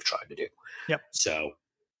things they've tried to do.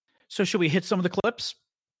 So should we hit some of the clips?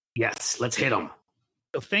 Yes, let's hit them.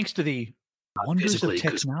 So thanks to the wonders of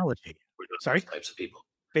technology. Sorry, types of people.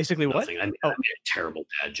 Basically, nothing. What? I made a terrible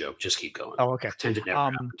dad joke. Just keep going. Oh, okay. Pretend it never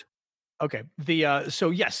happened. Okay.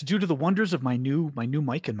 So yes, due to the wonders of my new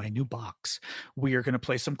mic and my new box, we are going to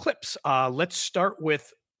play some clips. Let's start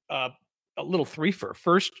with a little threefer.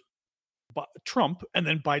 First, Trump, and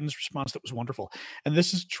then Biden's response that was wonderful. And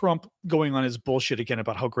this is Trump going on his bullshit again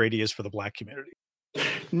about how great he is for the black community.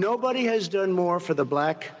 Nobody has done more for the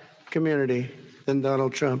black community than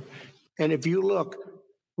Donald Trump. And if you look,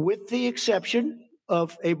 with the exception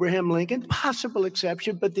of Abraham Lincoln, possible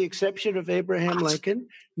exception, but the exception of Abraham Lincoln,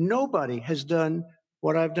 nobody has done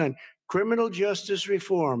what I've done. Criminal justice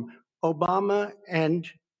reform, Obama and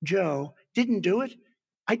Joe didn't do it.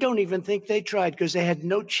 I don't even think they tried because they had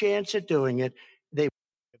no chance at doing it.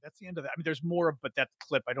 That's the end of that. I mean, there's more, but that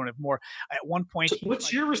clip, I don't have more. At one point, so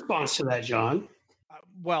what's your response to that, John?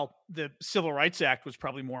 Well, the Civil Rights Act was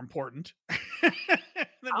probably more important.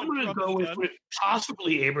 I'm going to go with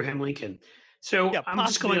possibly Abraham Lincoln. So I'm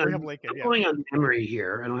just going on memory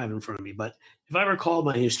here. I don't have it in front of me, but if I recall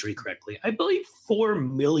my history correctly, I believe 4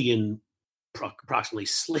 million approximately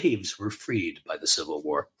slaves were freed by the Civil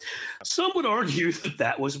War. Some would argue that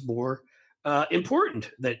that was more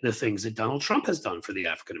important than the things that Donald Trump has done for the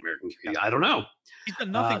African American community. I don't know. He's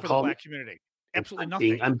done nothing for the black community. Absolutely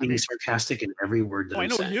nothing. I'm being sarcastic in every word that I'm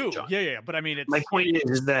saying. I know you. John. Yeah. But I mean, my point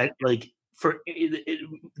is that like for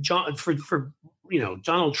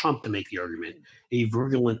Donald Trump to make the argument, a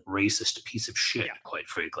virulent racist piece of shit, quite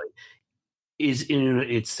frankly, is in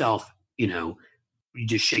itself, you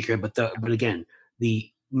just shake your head. But again,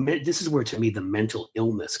 this is where to me the mental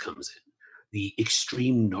illness comes in, the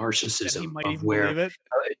extreme narcissism of where.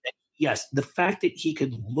 Yes, the fact that he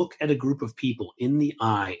could look at a group of people in the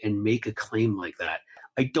eye and make a claim like that,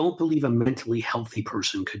 I don't believe a mentally healthy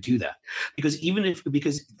person could do that. Because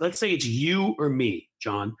let's say it's you or me,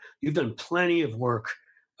 John, you've done plenty of work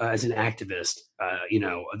as an activist,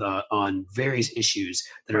 on various issues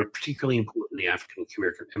that are particularly important in the African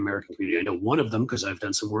American community. I know one of them because I've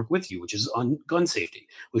done some work with you, which is on gun safety,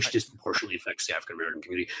 which disproportionately affects the African American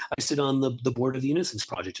community. I sit on the board of the Innocence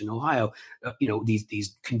Project in Ohio.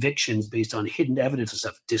 These convictions based on hidden evidence and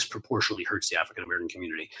stuff disproportionately hurts the African American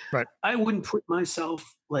community. Right. I wouldn't put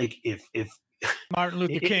myself like if Martin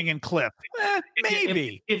Luther King and Cliff.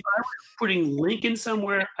 Maybe. If I were putting Lincoln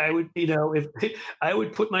somewhere, I would, if I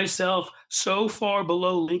would put myself so far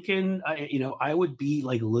below Lincoln, I would be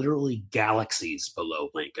like literally galaxies below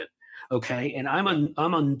Lincoln. Okay. And I'm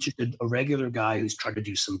on just a regular guy who's trying to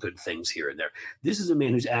do some good things here and there. This is a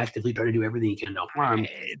man who's actively trying to do everything he can to harm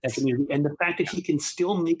that community. And the fact that he can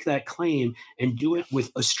still make that claim and do it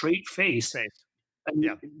with a straight face. I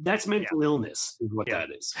mean, that's mental illness is what that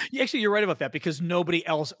is. Actually, you're right about that because everybody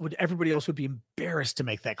else would be embarrassed to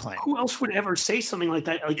make that claim. Who else would ever say something like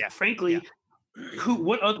that? Like, frankly,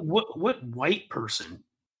 what white person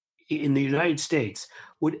in the United States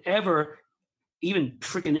would ever, even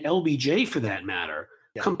freaking LBJ for that matter,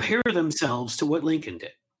 compare themselves to what Lincoln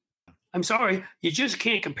did? I'm sorry, you just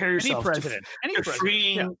can't compare yourself to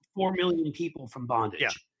freeing 4 million people from bondage.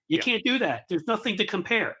 You can't do that. There's nothing to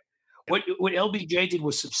compare. What LBJ did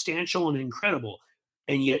was substantial and incredible,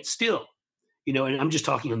 and yet still, and I'm just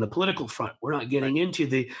talking on the political front. We're not getting into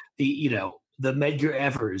the Medgar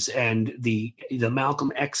Evers and the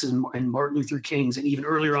Malcolm X and Martin Luther Kings, and even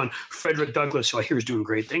earlier on Frederick Douglass, who I hear is doing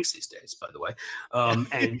great things these days, by the way.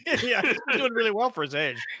 And he's doing really well for his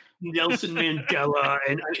age. Nelson Mandela,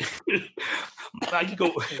 and I could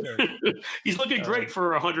go. He's looking great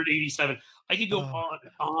for 187. I could go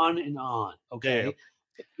on and on. Okay. Yeah.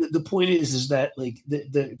 The point is that like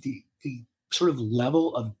the sort of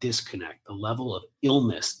level of disconnect, the level of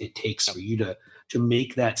illness it takes for you to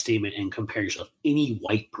make that statement and compare yourself, any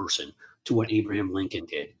white person, to what Abraham Lincoln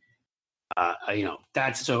did.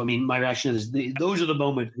 That's so. I mean, my reaction is those are the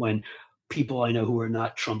moments when people I know who are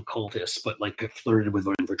not Trump cultists, but like flirted with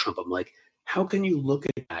voting for Trump. I'm like, how can you look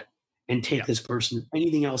at that and take this person,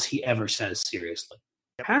 anything else he ever says, seriously?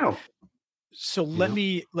 How? So let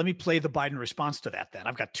me play the Biden response to that then.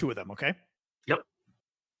 I've got two of them, okay? Yep.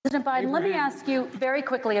 President Biden, let me ask you very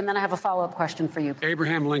quickly, and then I have a follow-up question for you.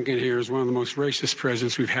 Abraham Lincoln here is one of the most racist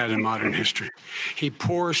presidents we've had in modern history. He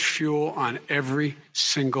pours fuel on every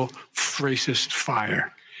single racist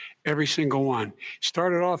fire. Every single one.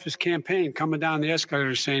 Started off his campaign coming down the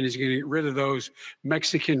escalator saying he's going to get rid of those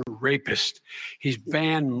Mexican rapists. He's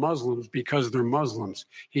banned Muslims because they're Muslims.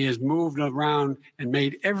 He has moved around and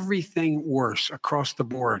made everything worse across the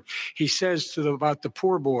board. He says about the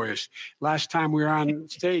poor boys, last time we were on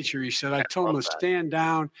stage here, he said, I told them to stand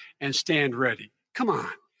down and stand ready. Come on.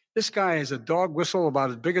 This guy is a dog whistle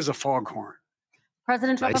about as big as a foghorn.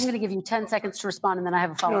 President Trump, I'm going to give you 10 seconds to respond, and then I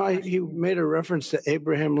have a follow-up. You made a reference to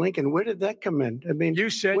Abraham Lincoln. Where did that come in? I mean, you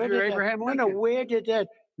said you're Abraham Lincoln. No, where did that?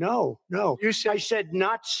 No. I said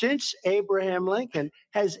not since Abraham Lincoln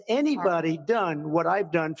has anybody done what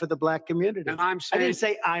I've done for the black community. And I didn't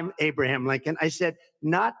say I'm Abraham Lincoln. I said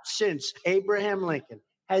not since Abraham Lincoln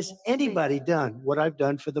has anybody done what I've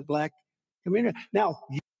done for the black community. Now,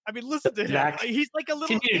 I mean, listen to him. He's like a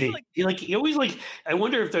little community. He always like. I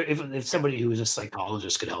wonder if somebody who is a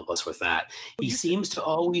psychologist could help us with that. He seems to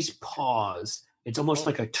always pause. It's almost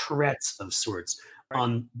like a Tourette's of sorts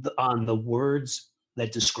on the words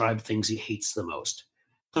that describe things he hates the most.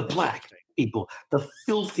 The black people, the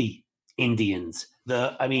filthy Indians.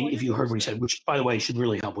 If you heard what he said, which by the way should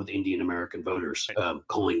really help with Indian American voters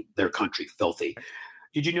calling their country filthy.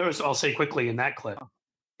 Did you notice? I'll say quickly in that clip,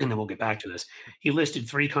 and then we'll get back to this. He listed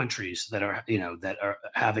 3 countries that are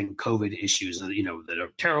having COVID issues that are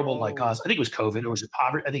terrible like us. I think it was COVID, or was it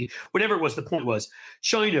poverty? I think whatever it was. The point was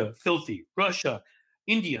China filthy, Russia,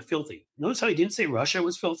 India filthy. Notice how he didn't say Russia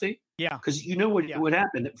was filthy? Yeah. Because you know what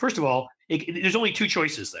happened. First of all, there's only 2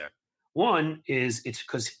 choices there. One is it's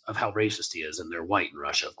because of how racist he is, and they're white in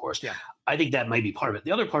Russia, of course. Yeah. I think that might be part of it.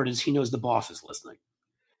 The other part is he knows the boss is listening.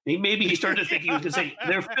 Maybe he started to think he was going to say,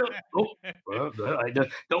 they're filthy. I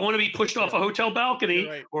don't want to be pushed off a hotel balcony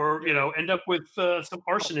or, end up with some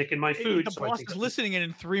arsenic in my food. The boss is listening, and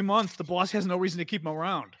in 3 months, the boss has no reason to keep him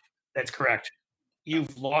around. That's correct.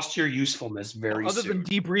 You've lost your usefulness very soon. Other than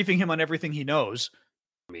debriefing him on everything he knows.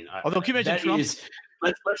 Although can you imagine Trump?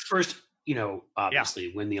 Let's first,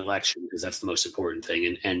 obviously win the election, because that's the most important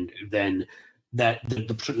thing. And then that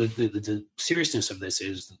the seriousness of this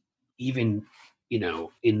is even,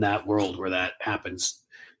 in that world where that happens,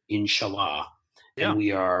 inshallah. Yeah. And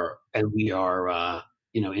we are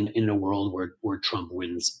in a world where Trump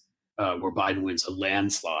wins, where Biden wins a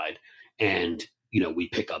landslide, and, we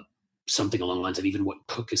pick up something along the lines of even what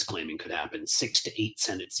Cook is claiming could happen, 6 to 8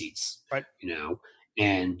 Senate seats, right?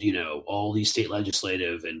 And all these state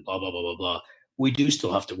legislative and blah, blah, blah, blah, blah. We do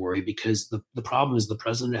still have to worry, because the problem is the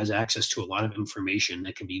president has access to a lot of information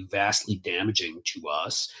that can be vastly damaging to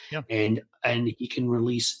us. Yeah. And he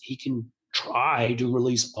can try to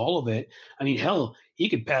release all of it. I mean, hell, he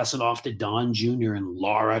could pass it off to Don Jr. and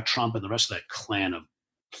Laura Trump and the rest of that clan of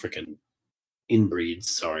freaking inbreeds.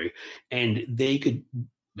 Sorry. And they could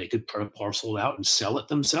parcel it out and sell it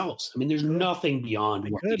themselves. I mean, there's nothing beyond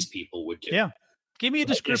what these people would do. Yeah. Give me a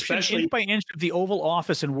description inch by inch of the Oval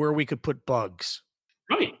Office and where we could put bugs.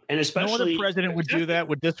 Right. And especially no other president would do that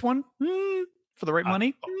with this one for the right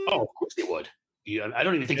money. Of course he would. Yeah, I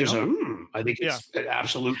don't even think there's I think it's an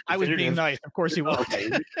absolute. I was being nice. Of course he would.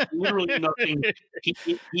 Okay. Literally nothing.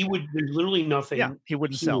 He would. There's literally nothing. Yeah, he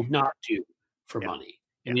wouldn't sell. Would not do for money.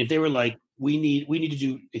 I mean, if they were like, we need to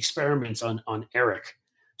do experiments on Eric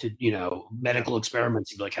to medical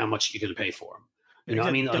experiments, you'd be like, how much are you going to pay for him?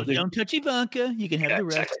 Don't touch Ivanka. You can have the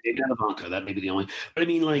rest. Exactly. Ivanka, that may be the only. But I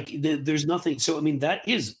mean, like, there's nothing. So I mean, that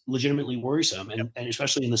is legitimately worrisome, and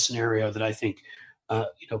especially in the scenario that I think,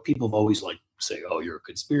 people have always like say, "Oh, you're a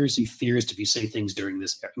conspiracy theorist if you say things during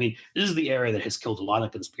this." I mean, this is the era that has killed a lot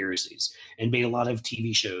of conspiracies and made a lot of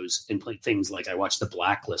TV shows and played things like I watch The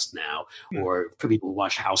Blacklist now, or for people who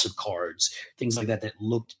watch House of Cards, things like that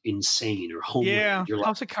looked insane, or Homeland. Yeah,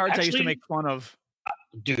 House of Cards I used to make fun of.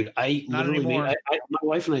 Dude, my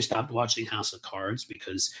wife and I stopped watching House of Cards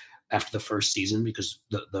because after the first season, because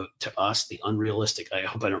to us, the unrealistic, I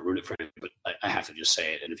hope I don't ruin it for anyone, but I have to just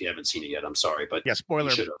say it. And if you haven't seen it yet, I'm sorry, but spoiler.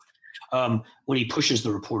 You should have. When he pushes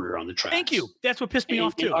the reporter on the tracks. Thank you. That's what pissed me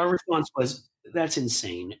off too. Our response was, that's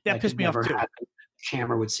insane. That pissed me off too.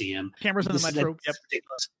 Camera would see him. Cameras in the metro.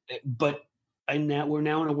 Yep. But we're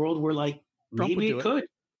now in a world where like maybe it could.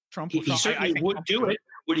 Trump he certainly would do it.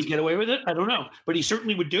 Would he get away with it? I don't know, but he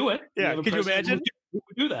certainly would do it. Yeah, could you imagine? He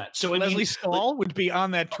would do that. So Leslie Stahl would be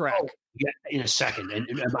on that track. In a second, and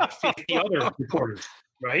about 50 other reporters,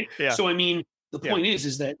 right? Yeah. So I mean, the point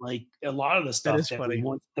is that like a lot of the stuff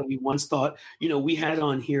that we once thought, we had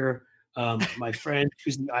on here, my friend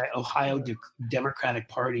who's the Ohio Democratic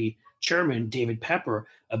Party chairman, David Pepper,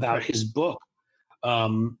 about his book,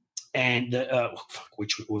 and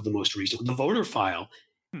which was the most recent, the voter file.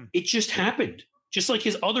 It just happened. Just like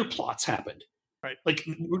his other plots happened, right? Like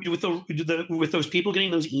with those people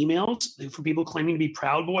getting those emails for people claiming to be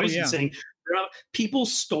Proud Boys and saying people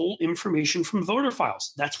stole information from voter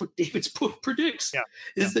files. That's what David's book predicts. Yeah.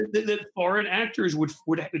 That foreign actors would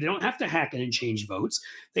they don't have to hack in and change votes.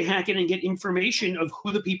 They hack in and get information of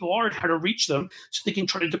who the people are and how to reach them, so they can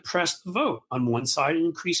try to depress the vote on one side and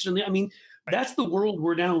increase it on the. I mean, that's the world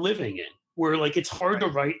we're now living in, where like it's hard to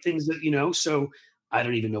write things that so. I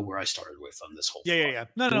don't even know where I started with on this whole. Yeah.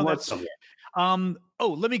 No, that's. So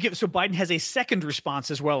let me give. So Biden has a second response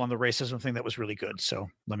as well on the racism thing that was really good. So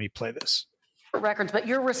let me play this. records, but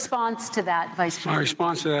your response to that, Vice President? My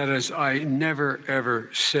response to that is I never, ever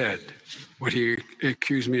said what he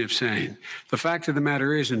accused me of saying. The fact of the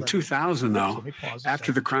matter is, in 2000, though,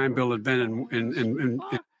 after the crime bill had been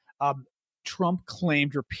Trump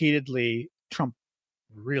claimed repeatedly,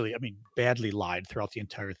 really, badly lied throughout the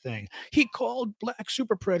entire thing. He called black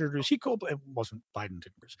super predators. It wasn't Biden,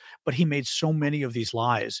 but he made so many of these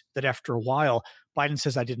lies that after a while, Biden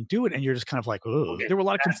says, I didn't do it. And you're just kind of like, oh, there were a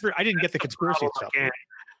lot of conspiracy. I didn't get the conspiracy stuff.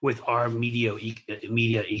 With our media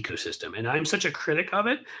ecosystem. And I'm such a critic of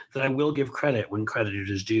it that I will give credit when credit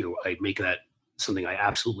is due. I make that something I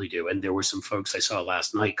absolutely do. And there were some folks I saw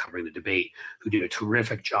last night covering the debate who did a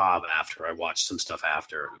terrific job after I watched some stuff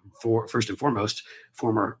after. First and foremost,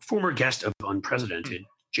 former guest of Unprecedented,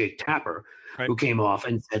 Jake Tapper, who came off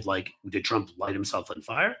and said, like, did Trump light himself on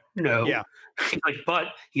fire? No. Yeah. But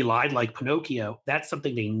he lied like Pinocchio. That's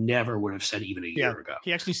something they never would have said even a year ago.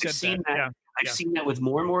 He actually said that. I've seen that with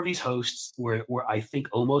more and more of these hosts where I think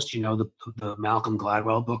almost, the Malcolm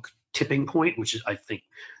Gladwell book Tipping Point, which is, I think,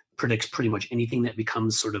 predicts pretty much anything that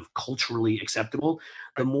becomes sort of culturally acceptable.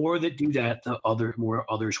 The more that do that, the more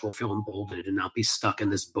others will feel emboldened and not be stuck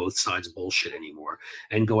in this both sides bullshit anymore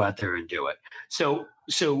and go out there and do it. So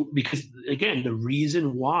because again, the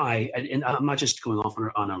reason why, and I'm not just going off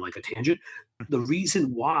on like a tangent, the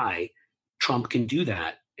reason why Trump can do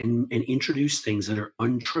that and introduce things that are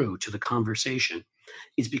untrue to the conversation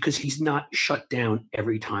is because he's not shut down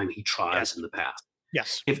every time he tries in the past.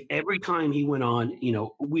 Yes. If every time he went on,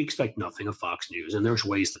 we expect nothing of Fox News, and there's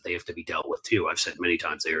ways that they have to be dealt with too. I've said many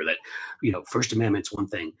times there that, First Amendment's one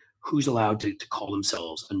thing. Who's allowed to call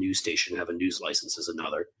themselves a news station, have a news license is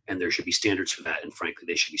another, and there should be standards for that. And frankly,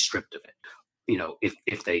 they should be stripped of it.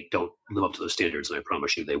 If they don't live up to those standards, and I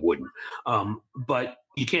promise you they wouldn't. But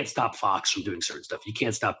you can't stop Fox from doing certain stuff. You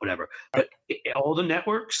can't stop whatever. But all the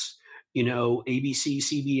networks, ABC,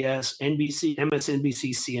 CBS, NBC,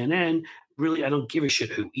 MSNBC, CNN, really, I don't give a shit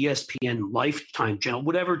who, ESPN, Lifetime channel,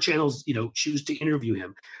 whatever channels, choose to interview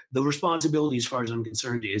him. The responsibility, as far as I'm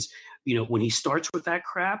concerned, is, when he starts with that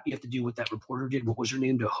crap, you have to do what that reporter did. What was her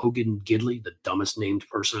name? Hogan Gidley, the dumbest named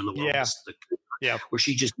person in the world. Yeah. Where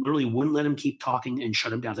she just literally wouldn't let him keep talking and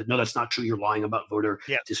shut him down. Said, no, that's not true. You're lying about voter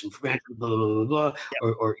disinformation, blah, blah, blah, blah,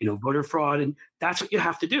 or voter fraud. And that's what you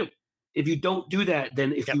have to do. If you don't do that,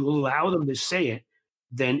 then if you allow them to say it,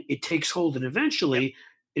 then it takes hold. And eventually,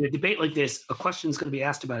 in a debate like this, a question is going to be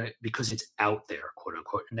asked about it because it's out there, quote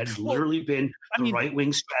unquote. And that has literally been the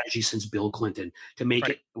right-wing strategy since Bill Clinton to make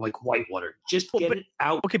it like whitewater. Just get it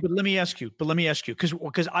out. Okay, but let me ask you,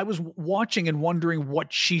 because I was watching and wondering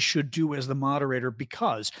what she should do as the moderator,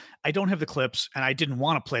 because I don't have the clips and I didn't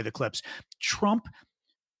want to play the clips. Trump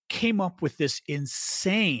came up with this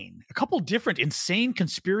a couple different insane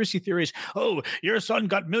conspiracy theories. Oh, your son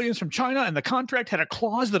got millions from China and the contract had a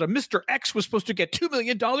clause that a Mr. X was supposed to get $2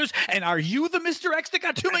 million. And are you the Mr. X that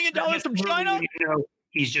got $2 million from China?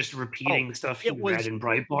 He's just repeating stuff he read in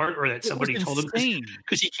Breitbart or that somebody told him,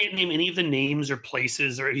 because he can't name any of the names or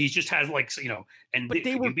places, or he just has but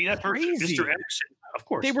they would be that person, Mr. X. Of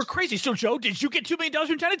course. They were crazy. So, Joe, did you get $2 million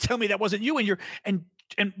from China? Tell me that wasn't you.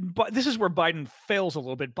 But this is where Biden fails a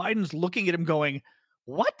little bit. Biden's looking at him going,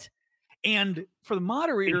 what? And for the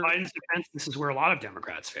moderator, in Biden's defense, this is where a lot of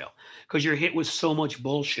Democrats fail, because you're hit with so much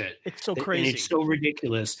bullshit. It's so crazy. And it's so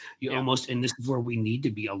ridiculous. And this is where we need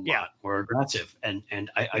to be a lot more aggressive. And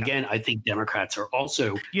I think Democrats are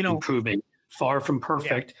also improving. Far from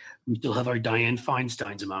perfect. We still have our Dianne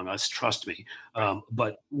Feinsteins among us, trust me.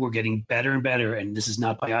 But we're getting better and better. And this is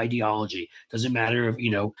not by ideology. Doesn't matter if,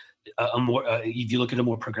 if you look at a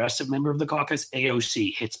more progressive member of the caucus,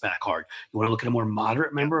 AOC hits back hard. You want to look at a more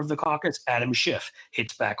moderate member of the caucus, Adam Schiff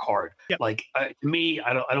hits back hard. To me,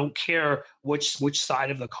 I don't care which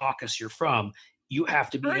side of the caucus you're from. You have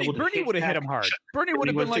to be able to. Bernie would have hit him hard. Bernie would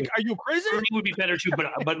have been like, "Are you crazy?" Bernie would be better too,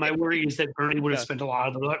 but my worry is that Bernie would have spent a lot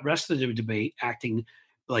of the rest of the debate acting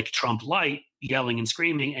like Trump light, yelling and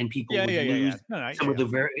screaming, and people would lose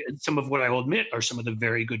some of what I will admit are some of the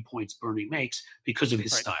very good points Bernie makes because of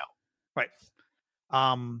his style. Right.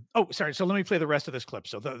 Sorry. So let me play the rest of this clip.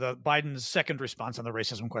 So the Biden's second response on the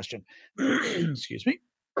racism question. Excuse me.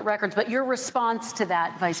 Records, but your response to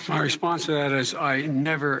that, Vice President? My response to that is I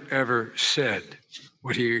never, ever said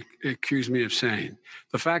what he accused me of saying.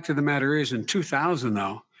 The fact of the matter is, in 2000,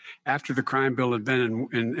 though, after the crime bill had been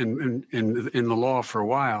in the law for a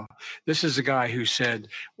while, this is a guy who said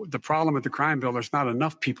the problem with the crime bill, there's not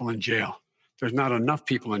enough people in jail. There's not enough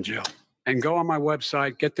people in jail. And go on my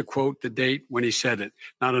website, get the quote, the date when he said it.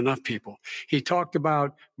 Not enough people. He talked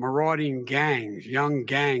about marauding gangs, young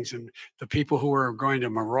gangs, and the people who are going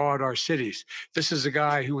to maraud our cities. This is a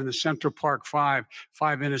guy who in the Central Park five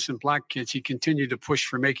innocent black kids, he continued to push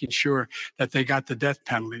for making sure that they got the death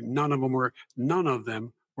penalty. None of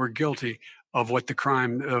them were guilty of the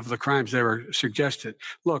crimes they were suggested.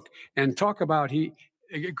 Look, and talk about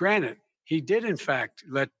granted, he did in fact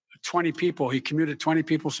let 20 people, he commuted 20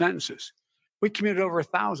 people's sentences. We commuted over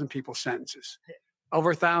 1,000 people's sentences.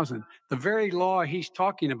 Over 1,000. The very law he's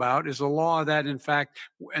talking about is a law that, in fact,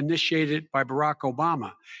 initiated by Barack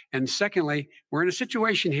Obama. And secondly, we're in a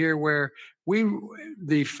situation here where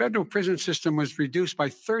the federal prison system was reduced by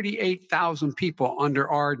 38,000 people under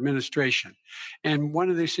our administration. And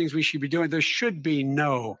one of these things we should be doing, there should be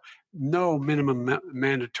no minimum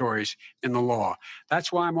mandatories in the law. That's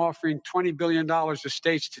why I'm offering $20 billion to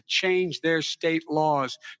states to change their state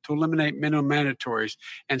laws to eliminate minimum mandatories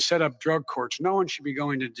and set up drug courts. No one should be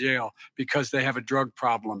going to jail because they have a drug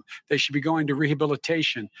problem. They should be going to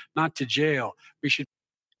rehabilitation, not to jail. He's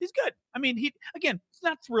good. I mean, it's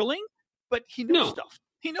not thrilling, but he knows stuff.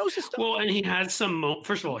 He knows his stuff. Well, and he has some.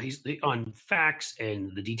 First of all, he's on facts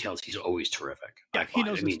and the details. He's always terrific. Yeah, he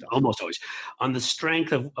knows his stuff. Almost always. On the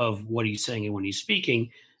strength of what he's saying and when he's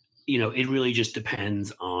speaking, it really just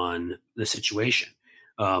depends on the situation.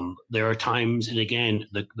 There are times, and again,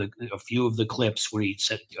 a few of the clips where he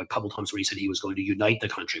said a couple times where he said he was going to unite the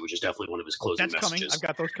country, which is definitely one of his closing messages. Coming. I've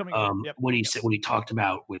got those coming. Yep. When he talked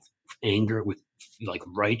about with anger, with like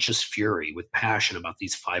righteous fury, with passion about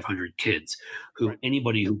these 500 kids who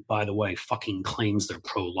anybody who, by the way, fucking claims they're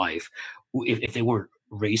pro-life, if they weren't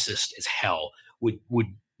racist as hell, would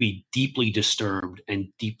be deeply disturbed and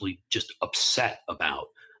deeply just upset about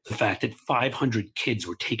the fact that 500 kids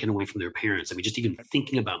were taken away from their parents. I mean, just even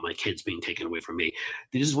thinking about my kids being taken away from me,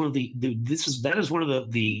 that is one of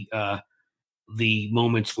the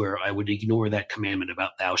moments where I would ignore that commandment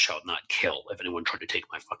about thou shalt not kill if anyone tried to take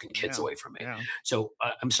my fucking kids away from me. Yeah. So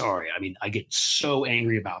I'm sorry. I mean, I get so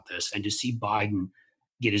angry about this, and to see Biden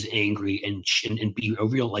get as angry and be a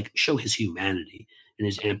real, show his humanity and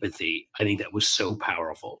his empathy, I think that was so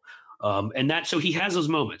powerful. So he has those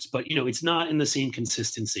moments, but it's not in the same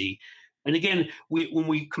consistency. And again, when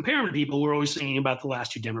we compare him to people, we're always thinking about the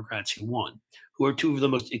last two Democrats who won, who are two of the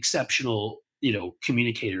most exceptional,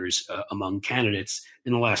 communicators among candidates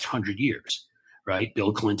in the last 100 years, right?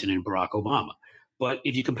 Bill Clinton and Barack Obama. But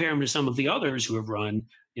if you compare him to some of the others who have run,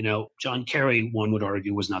 John Kerry, one would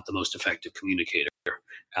argue, was not the most effective communicator.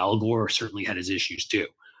 Al Gore certainly had his issues too.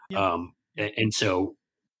 Yeah.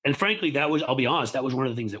 And frankly, I'll be honest, that was one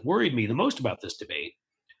of the things that worried me the most about this debate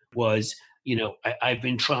was, I've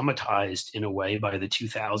been traumatized in a way by the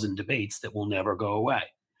 2000 debates that will never go away.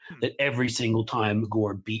 That every single time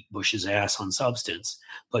Gore beat Bush's ass on substance,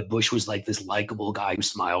 but Bush was like this likable guy who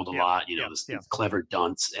smiled a lot, this clever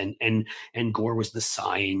dunce, and Gore was the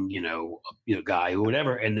sighing, guy or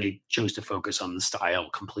whatever, and they chose to focus on the style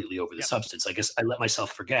completely over the substance. I guess I let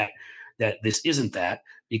myself forget that this isn't that,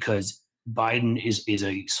 because Biden is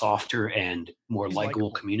a softer and more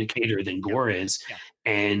likable communicator than Gore is,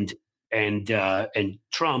 and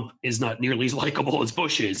Trump is not nearly as likable as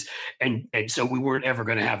Bush is, and so we weren't ever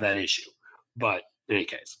going to have that issue. But in any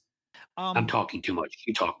case, I'm talking too much.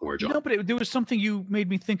 You talk more, John. No, but there was something you made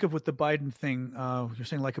me think of with the Biden thing. You're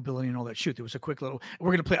saying likability and all that. Shoot, there was a quick little. I'm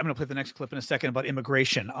going to play the next clip in a second about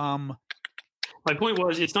immigration. My point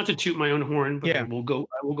was, it's not to toot my own horn, but I will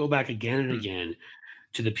go back again and again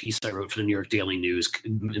to the piece I wrote for the New York Daily News,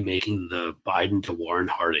 making the Biden to Warren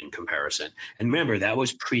Harding comparison. And remember, that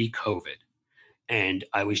was pre-COVID. And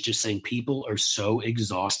I was just saying, people are so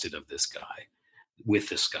exhausted of this guy,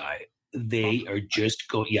 They are just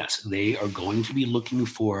they are going to be looking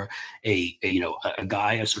for a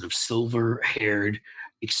guy, a sort of silver-haired,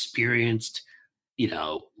 experienced,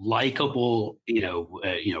 likable,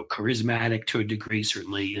 charismatic to a degree.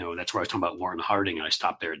 Certainly, that's where I was talking about Warren Harding, and I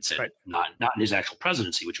stopped there and said, not in his actual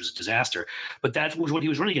presidency, which was a disaster, but that was what he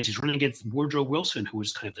was running against. He's running against Woodrow Wilson, who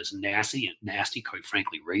was kind of this nasty, quite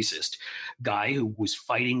frankly, racist guy who was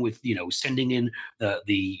fighting with, sending in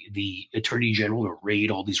the attorney general to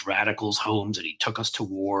raid all these radicals' homes, and he took us to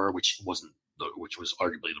war, which was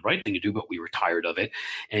arguably the right thing to do, but we were tired of it.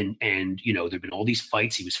 And there'd been all these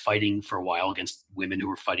fights. He was fighting for a while against women who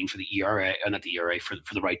were fighting for the ERA, not the ERA, for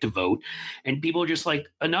the right to vote. And people are just like,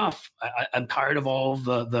 enough. I'm tired of all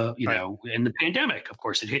the and the pandemic, of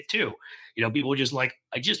course, it hit too. People were just like,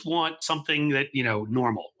 I just want something that,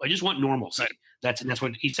 normal. I just want normalcy. That's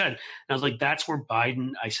what he said. And I was like, that's where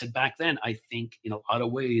Biden, I said back then, I think in a lot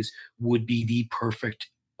of ways would be the perfect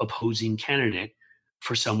opposing candidate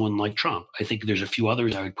for someone like Trump. I think there's a few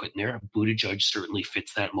others I would put in there. Buttigieg certainly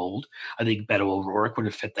fits that mold. I think Beto O'Rourke would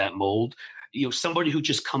have fit that mold. Somebody who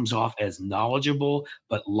just comes off as knowledgeable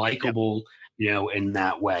but likable, in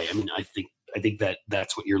that way. I mean, I think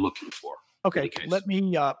that's what you're looking for. Okay, let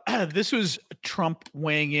me. This was Trump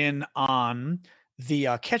weighing in on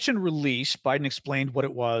the catch and release. Biden explained what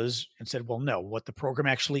it was and said, "Well, no, what the program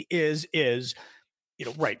actually is."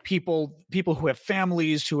 Right. People who have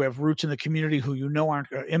families, who have roots in the community, who aren't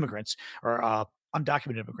immigrants or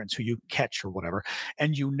undocumented immigrants who you catch or whatever,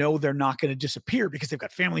 and they're not going to disappear because they've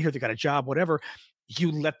got family here, they've got a job, whatever.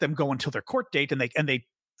 You let them go until their court date, and they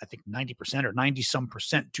I think 90% or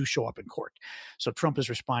 90% do show up in court. So Trump is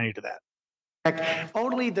responding to that.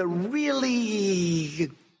 Only the really,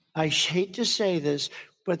 I hate to say this,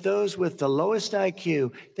 but those with the lowest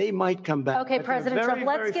IQ, they might come back. Okay, President Trump,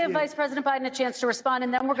 let's give Vice President Biden a chance to respond,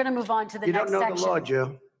 and then we're going to move on to the next section. You don't know the law,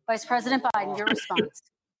 Joe. Vice President Biden, your response.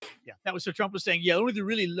 Yeah, that was so Trump was saying, only the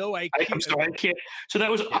really low IQ. I'm sorry, I can't. So that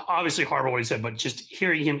was obviously horrible what he said, but just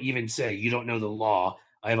hearing him even say, you don't know the law,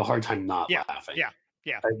 I have a hard time not laughing. Yeah.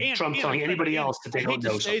 Trump telling anybody else that they don't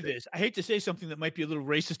know something. I hate to say something that might be a little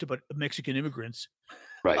racist about Mexican immigrants.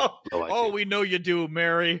 Right. We know you do,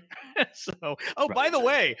 Mary. By the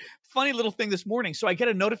way, funny little thing this morning. So I get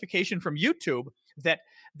a notification from YouTube that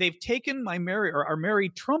they've taken our Mary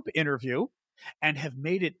Trump interview and have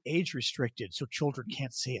made it age restricted so children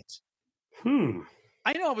can't see it.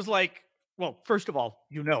 I know. I was like, well, first of all,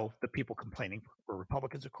 the people complaining were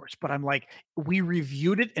Republicans, of course, but I'm like, we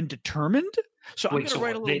reviewed it and determined. So I'm going to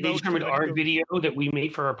write a little note. They determined our video that we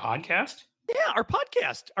made for our podcast? Yeah, our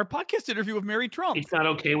podcast interview with Mary Trump. It's not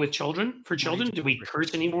okay with children? For children? Do we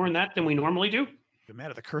curse any more in that than we normally do? The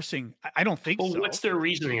matter the cursing, I don't think so. What's their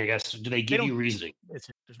reasoning, I guess? Do they give you reasoning? There's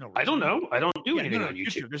no reasoning. I don't know. I don't do anything on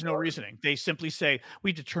YouTube. There's no reasoning. They simply say,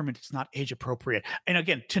 we determined it's not age appropriate. And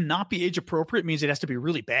again, to not be age appropriate means it has to be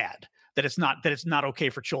really bad. That it's not okay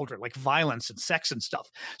for children, like violence and sex and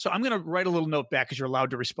stuff. So I'm going to write a little note back because you're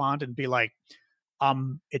allowed to respond and be like,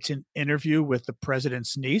 it's an interview with the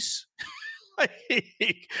president's niece.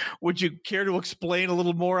 Would you care to explain a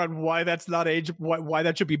little more on why that's not why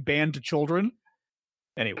that should be banned to children?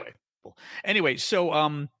 Anyway,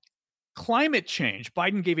 so climate change.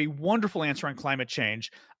 Biden gave a wonderful answer on climate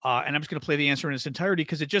change, and I'm just going to play the answer in its entirety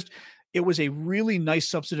because it was a really nice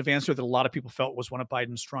substantive answer that a lot of people felt was one of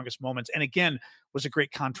Biden's strongest moments, and again was a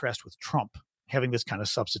great contrast with Trump having this kind of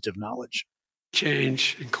substantive knowledge.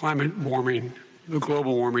 Change and climate warming, the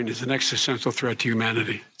global warming, is an existential threat to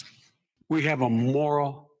humanity. We have a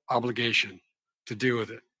moral obligation to deal with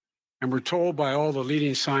it. And we're told by all the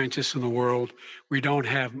leading scientists in the world, we don't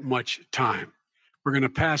have much time. We're going to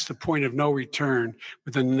pass the point of no return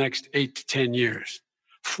within the next 8 to 10 years.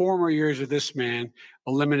 4 more years of this man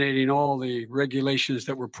eliminating all the regulations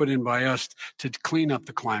that were put in by us to clean up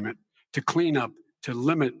the climate, to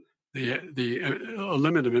limit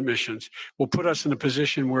limit of emissions will put us in a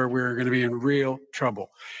position where we're going to be in real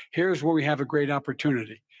trouble. Here's where we have a great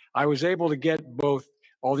opportunity. I was able to get both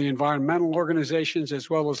all the environmental organizations as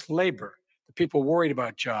well as labor, the people worried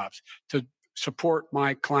about jobs, to support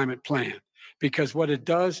my climate plan. Because what it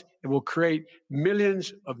does, it will create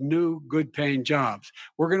millions of new good-paying jobs.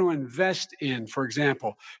 We're going to invest in, for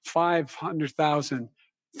example, 50,000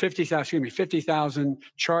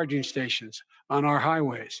 charging stations on our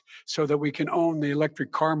highways so that we can own the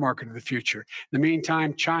electric car market of the future. In the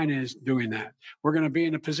meantime, China is doing that. We're going to be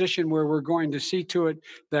in a position where we're going to see to it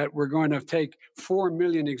that we're going to take 4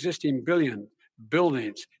 million existing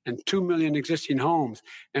buildings and 2 million existing homes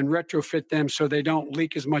and retrofit them so they don't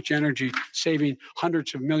leak as much energy, saving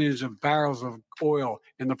hundreds of millions of barrels of oil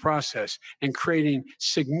in the process and creating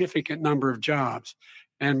significant number of jobs.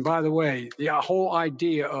 And by the way, the whole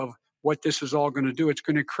idea of what this is all going to do, it's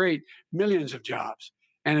going to create millions of jobs,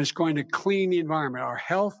 and it's going to clean the environment. Our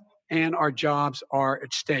health and our jobs are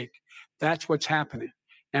at stake. That's what's happening.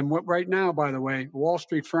 And what right now, by the way, Wall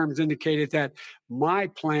Street firms indicated that my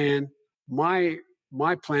plan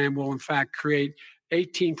will in fact create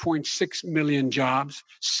 18.6 million jobs,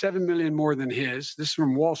 7 million more than his. This is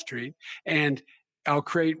from Wall Street. And I'll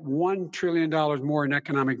create $1 trillion more in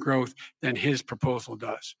economic growth than his proposal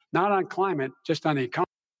does. Not on climate, just on the economy.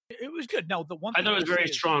 It was good. No, the one I thought it was very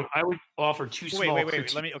strong. I would offer two small.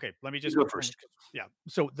 Wait. Let me just go first. Yeah.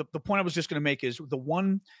 So the point I was just going to make is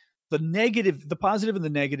the negative, the positive and the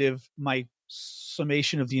negative. My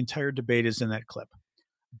summation of the entire debate is in that clip.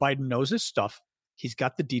 Biden knows his stuff. He's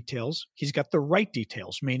got the details. He's got the right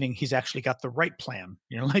details, meaning he's actually got the right plan.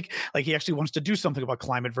 Like he actually wants to do something about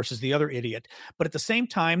climate versus the other idiot. But at the same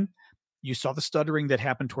time, You saw the stuttering that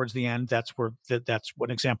happened towards the end. That's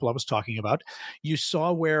one example I was talking about. You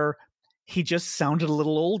saw where he just sounded a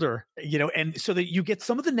little older, and so that you get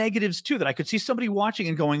some of the negatives too, that I could see somebody watching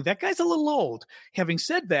and going, that guy's a little old. Having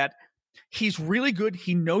said that, he's really good.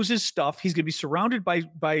 He knows his stuff. He's going to be surrounded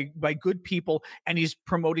by good people, and he's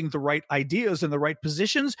promoting the right ideas and the right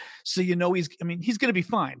positions. So he's going to be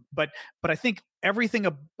fine. But I think everything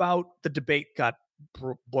about the debate got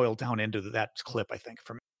boiled down into that clip, I think,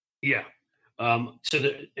 for me. Yeah.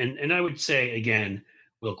 And I would say again,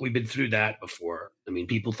 look, we've been through that before. I mean,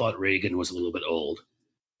 people thought Reagan was a little bit old.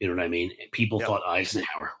 You know what I mean? People thought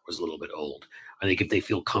Eisenhower was a little bit old. I think if they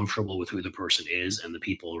feel comfortable with who the person is and the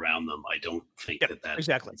people around them, I don't think that is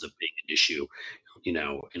a big issue,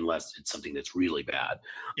 unless it's something that's really bad.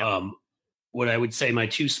 What I would say, my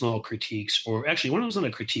two small critiques, or actually one of them was not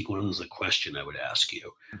a critique, one of them was a question I would ask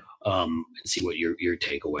you, and see what your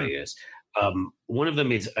takeaway is. One of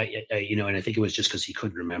them is, and I think it was just because he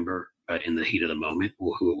couldn't remember in the heat of the moment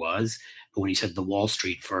who it was. But when he said the Wall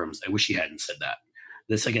Street firms, I wish he hadn't said that.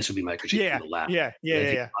 This, I guess, would be my critique from the left.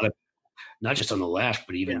 Yeah. Not just on the left,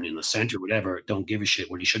 but even in the center, whatever, don't give a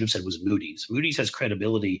shit. What he should have said was Moody's. Moody's has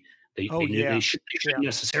credibility. They shouldn't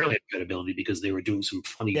necessarily have credibility because they were doing some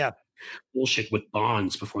funny bullshit with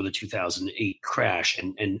bonds before the 2008 crash,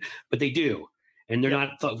 but they do. And they're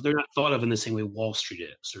not thought of in the same way Wall Street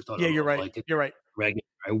is. They're thought of you're right. Like you're right. Regular.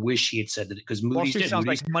 I wish he had said that because Moody's Wall Street sounds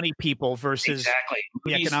like money people versus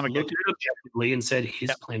Moody's the economic. Looked at it objectively and said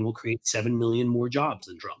his plan will create 7 million more jobs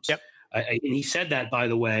than Trump's. And he said that, by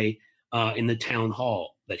the way, in the town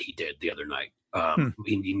hall that he did the other night.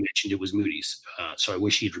 He mentioned it was Moody's, so I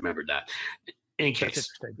wish he'd remembered that. In any case,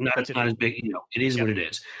 not as big. It is what it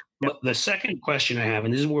is. But the second question I have,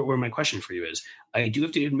 and this is where my question for you is, I do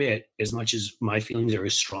have to admit, as much as my feelings are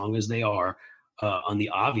as strong as they are on the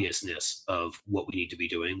obviousness of what we need to be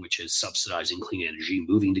doing, which is subsidizing clean energy,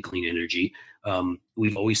 moving to clean energy.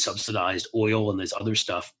 We've always subsidized oil and this other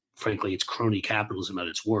stuff. Frankly, it's crony capitalism at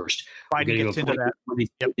its worst. Biden gets into that.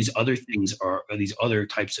 These other things these other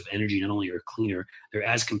types of energy not only are cleaner, they're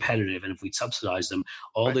as competitive. And if we subsidize them,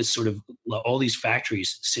 all these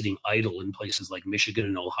factories sitting idle in places like Michigan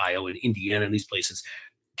and Ohio and Indiana and these places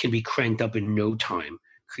can be cranked up in no time,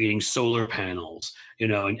 creating solar panels,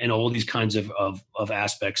 and all these kinds of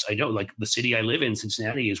aspects. I know, like the city I live in,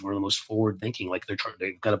 Cincinnati, is one of the most forward thinking. Like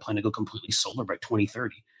they've got a plan to go completely solar by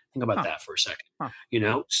 2030. Think about that for a second,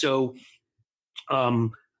 So,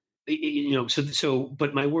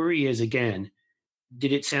 but my worry is, again,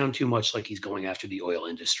 did it sound too much like he's going after the oil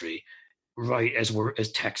industry, right? As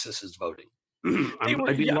Texas is voting.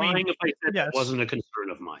 I'd be lying if I said that wasn't a concern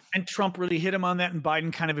of mine. And Trump really hit him on that, and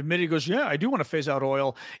Biden kind of admitted, he goes, "Yeah, I do want to phase out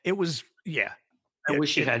oil." It was, I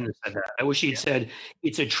wish he hadn't said that. I wish he'd said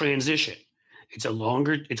it's a transition. It's a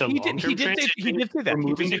long-term transition. He did say that. We're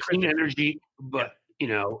moving to clean energy, but.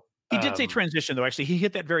 He did say transition, though. Actually, he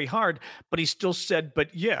hit that very hard, but he still said,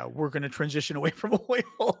 "But yeah, we're going to transition away from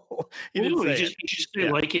oil." He just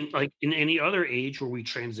like in any other age where we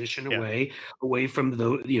transition away from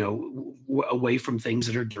away from things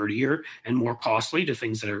that are dirtier and more costly to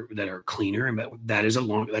things that are cleaner, and that's a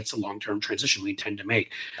long-term transition we intend to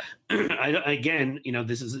make. Again,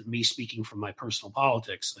 this isn't me speaking from my personal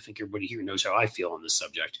politics. I think everybody here knows how I feel on this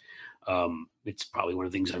subject. It's probably one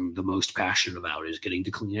of the things I'm the most passionate about is getting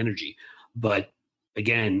to clean energy. But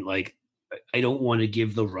again, I don't want to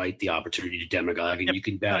give the right the opportunity to demagogue. And you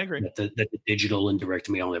can bet that the digital and direct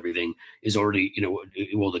mail and everything is already,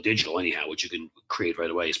 the digital anyhow, which you can create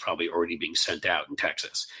right away, is probably already being sent out in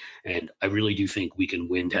Texas. And I really do think we can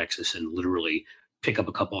win Texas and literally pick up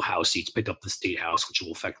a couple of House seats, pick up the state House, which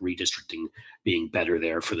will affect redistricting being better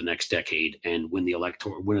there for the next decade, and win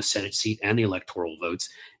a Senate seat and the electoral votes,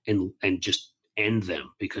 and just end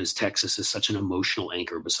them, because Texas is such an emotional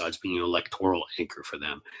anchor besides being an electoral anchor for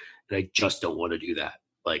them. And I just don't want to do that.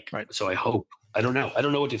 So I hope, I don't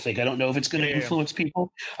know what to think. I don't know if it's going to influence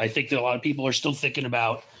people. I think that a lot of people are still thinking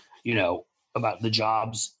about the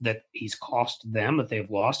jobs that he's cost them, that they've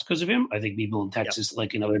lost because of him. I think people in Texas,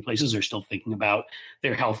 like in other places, are still thinking about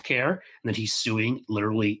their health care, and that he's suing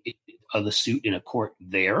literally the suit in a court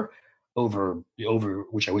there over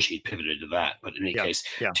which I wish he'd pivoted to that. But in any case,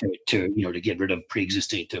 to get rid of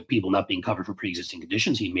to people not being covered for pre-existing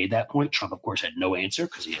conditions, he made that point. Trump, of course, had no answer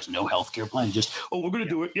because he has no health care plan. Just, we're going to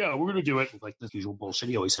do it. Yeah, we're going to do it. Like the usual bullshit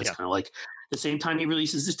he always says, kind of like the same time he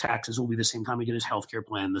releases his taxes will be the same time he get his health care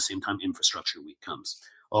plan, the same time infrastructure week comes.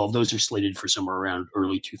 All of those are slated for somewhere around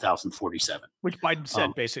early 2047. Which Biden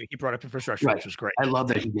said, basically. He brought up infrastructure, which was great. I love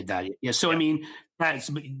that he did that. Yeah. So, I mean,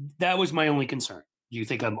 that was my only concern. Do you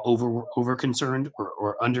think I'm over concerned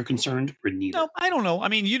or under concerned, or neither? No, I don't know. I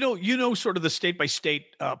mean, you know, sort of the state by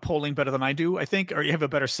state polling better than I do, I think, or you have a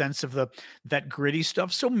better sense of that gritty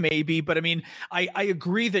stuff. So maybe, but I mean, I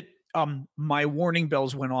agree that my warning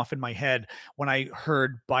bells went off in my head when I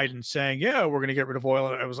heard Biden saying, "Yeah, we're going to get rid of oil."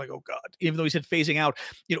 I was like, "Oh God!" Even though he said phasing out,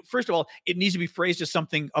 first of all, it needs to be phrased as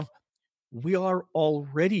something of, we are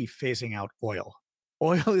already phasing out oil.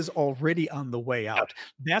 Oil is already on the way out.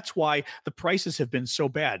 That's why the prices have been so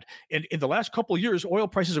bad. And in the last couple of years, oil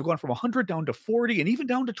prices have gone from 100 down to 40 and even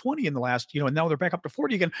down to 20 in the last, and now they're back up to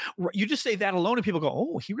 40 again. You just say that alone and people go,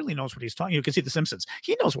 oh, he really knows what he's talking. You can see The Simpsons.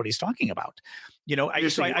 He knows what he's talking about.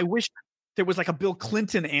 I wish there was like a Bill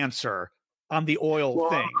Clinton answer on the oil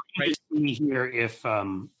thing. Right? See here if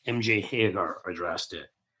MJ Hagar addressed it.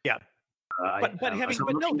 Yeah. But no, that's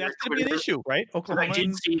going to be an issue, right? Oklahoma. I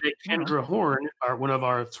did see that Kendra Horn, one of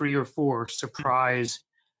our 3 or 4 surprise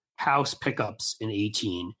House pickups in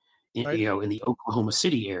 18, in the Oklahoma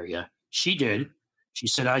City area. She did. She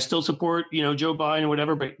said, "I still support, Joe Biden or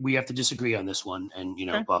whatever, but we have to disagree on this one." And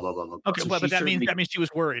blah blah blah blah. Okay, but that means she was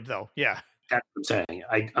worried, though. Yeah, that's what I'm saying.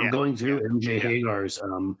 I'm going through MJ Hagar's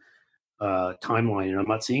timeline, and I'm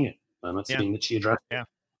not seeing it. I'm not seeing that she addressed it,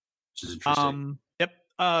 which is interesting.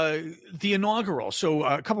 The inaugural. So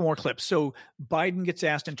a couple more clips. So Biden gets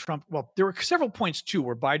asked and Trump. Well, there were several points too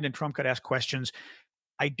where Biden and Trump got asked questions.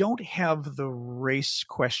 I don't have the race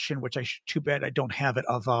question, which too bad I don't have it.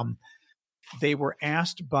 They were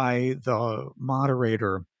asked by the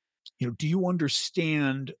moderator, do you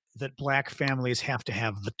understand that Black families have to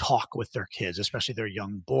have the talk with their kids, especially their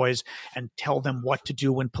young boys, and tell them what to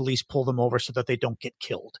do when police pull them over so that they don't get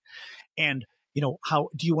killed? And how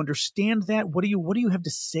do you understand that? What do you have to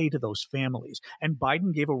say to those families? And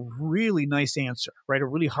Biden gave a really nice answer, right? A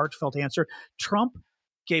really heartfelt answer. Trump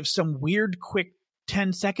gave some weird, quick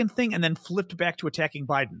 10-second thing and then flipped back to attacking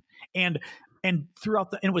Biden. And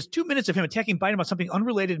throughout it was 2 minutes of him attacking Biden about something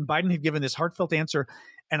unrelated, and Biden had given this heartfelt answer.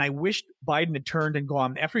 And I wished Biden had turned and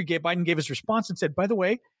gone after Biden gave his response and said, "By the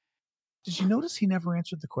way, did you notice he never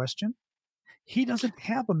answered the question? He doesn't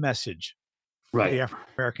have a message for the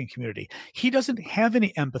African-American community. He doesn't have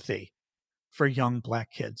any empathy for young Black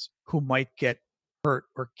kids who might get hurt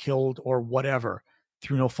or killed or whatever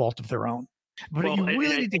through no fault of their own." But you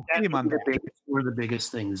really need to get him on that. One of the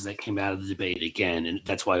biggest things that came out of the debate again, and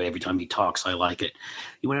that's why every time he talks, I like it.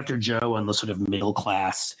 He went after Joe on the sort of middle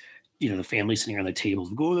class, the family sitting around the table.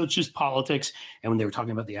 Oh, that's just politics. And when they were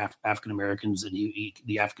talking about the African Americans and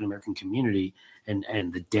the African American community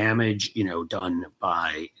and the damage, done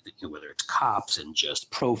by whether it's cops and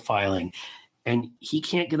just profiling. And he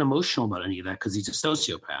can't get emotional about any of that because he's a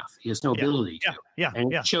sociopath. He has no ability to.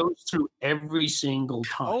 And it shows through every single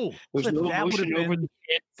time. Oh, there's no emotion over the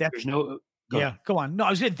kid. There's no. Go on. No,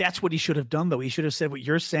 I was saying that's what he should have done, though. He should have said what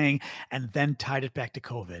you're saying and then tied it back to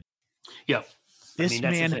COVID. Yeah. This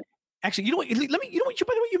man. Actually, you know what? By the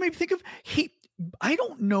way, you may think of I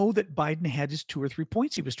don't know that Biden had his 2 or 3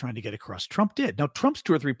 points he was trying to get across. Trump did. Now, Trump's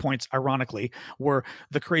 2 or 3 points, ironically, were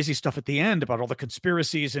the crazy stuff at the end about all the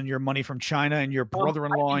conspiracies and your money from China and your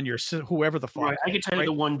brother-in-law and your whoever the fuck. Right. I can tell you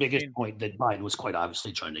the one biggest point that Biden was quite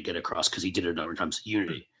obviously trying to get across because he did it a number of times: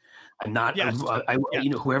 unity. I'm not,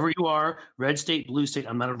 whoever you are, red state, blue state.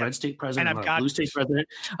 I'm not a red state president. I'm not a blue state president.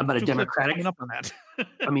 I'm not a Democratic. Up on that.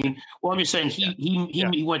 I'm just saying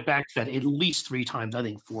he went back to that at least 3 times. I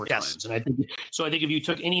think 4 times. And I think if you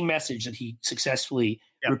took any message that he successfully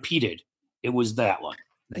repeated, it was that one.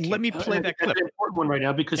 Let me play that clip. That's an important one right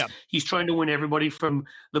now because he's trying to win everybody from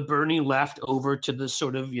the Bernie left over to the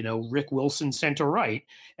sort of Rick Wilson center right,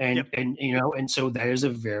 and so that is a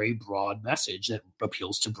very broad message that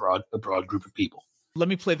appeals to a broad group of people. Let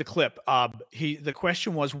me play the clip. The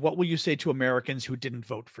question was, "What will you say to Americans who didn't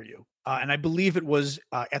vote for you?" And I believe it was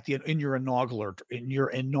in your inaugural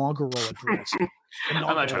address. I'm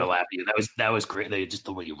not trying to laugh at you. That was great. Just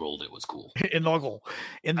the way you rolled it was cool. Inaugural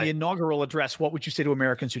address, what would you say to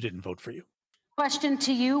Americans who didn't vote for you? Question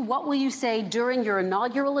to you. What will you say during your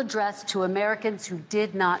inaugural address to Americans who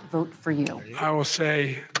did not vote for you? I will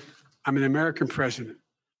say, I'm an American president.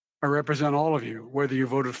 I represent all of you, whether you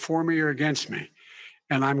voted for me or against me.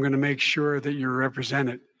 And I'm going to make sure that you're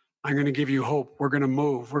represented. I'm going to give you hope. We're going to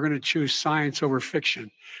move. We're going to choose science over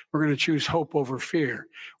fiction. We're going to choose hope over fear.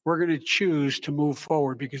 We're going to choose to move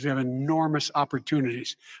forward because we have enormous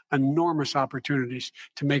opportunities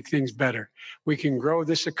to make things better. We can grow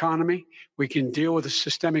this economy. We can deal with the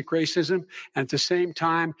systemic racism. And at the same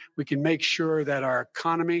time, we can make sure that our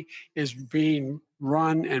economy is being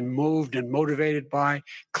run and moved and motivated by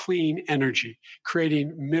clean energy,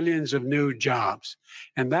 creating millions of new jobs.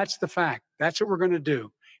 And that's the fact. That's what we're going to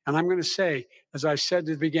do. And I'm going to say, as I said at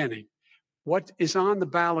the beginning, what is on the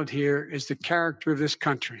ballot here is the character of this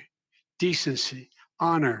country: decency,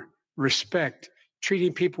 honor, respect,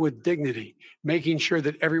 treating people with dignity, making sure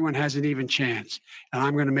that everyone has an even chance. And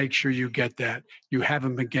I'm going to make sure you get that. You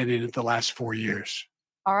haven't been getting it the last 4 years.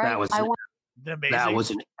 All right. That was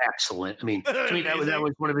an excellent. I mean, to me, that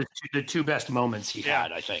was one of the two best moments he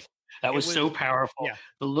had. I think that was so powerful. Yeah.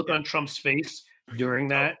 The look on Trump's face during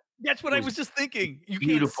that. That's what I was just thinking. You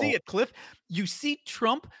beautiful. Can't see it, Cliff. You see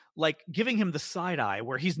Trump like giving him the side eye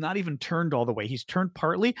where he's not even turned all the way. He's turned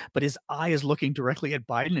partly, but his eye is looking directly at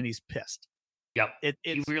Biden and he's pissed. Yep.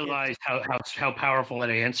 He realized how powerful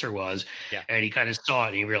that answer was. Yeah. And he kind of saw it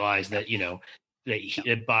and he realized that,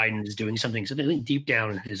 that Biden is doing something. So I think deep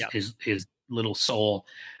down in his little soul,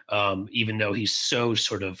 even though he's so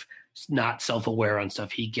sort of not self-aware on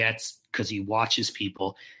stuff he gets because he watches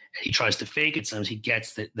people. He tries to fake it. Sometimes he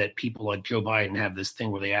gets that people like Joe Biden have this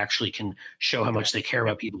thing where they actually can show how much they care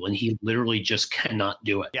about people. And he literally just cannot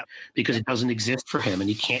do it because it doesn't exist for him and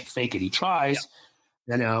he can't fake it. He tries,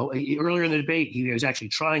 earlier in the debate, he was actually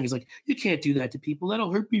trying. He's like, you can't do that to people.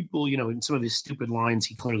 That'll hurt people. In some of his stupid lines,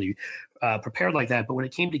 he clearly prepared like that. But when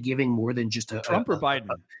it came to giving more than just Trump or Biden?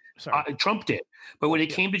 Trump did. But when it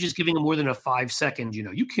came to just giving them more than a 5 second,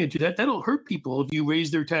 you can't do that. That'll hurt people if you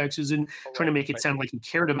raise their taxes and trying to make it sound like he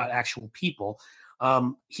cared about actual people.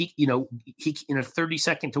 He in a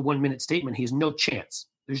 30-second to 1 minute statement, he has no chance.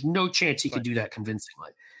 There's no chance he could do that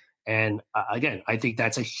convincingly. And again, I think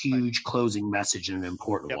that's a huge closing message and an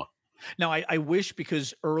important one. Now, I wish,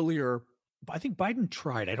 because earlier, I think Biden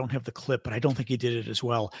tried. I don't have the clip, but I don't think he did it as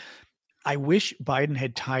well. I wish Biden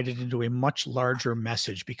had tied it into a much larger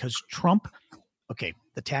message, because Trump,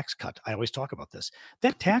 the tax cut, I always talk about this.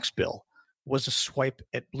 That tax bill was a swipe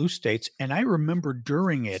at blue states. And I remember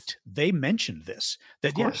during it, they mentioned this,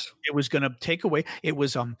 that yes, it was going to take away, it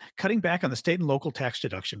was cutting back on the state and local tax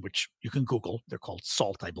deduction, which you can Google. They're called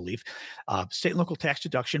SALT, I believe, state and local tax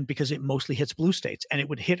deduction, because it mostly hits blue states. And it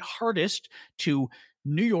would hit hardest to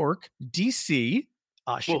New York, DC,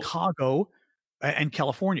 Chicago, and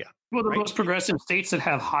California. Well, the most progressive states that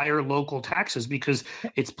have higher local taxes, because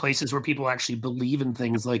it's places where people actually believe in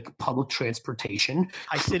things like public transportation,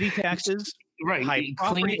 high city taxes, right?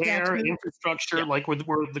 Clean air, infrastructure, like where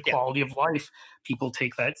the quality of life, people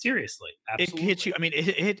take that seriously. Absolutely. It hits you. I mean,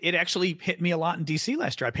 it actually hit me a lot in DC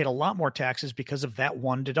last year. I paid a lot more taxes because of that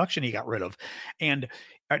one deduction he got rid of, and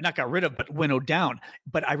not got rid of, but winnowed down.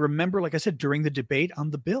 But I remember, like I said, during the debate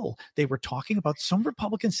on the bill, they were talking about, some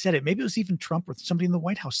Republicans said it, maybe it was even Trump or somebody in the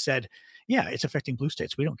White House said, yeah, it's affecting blue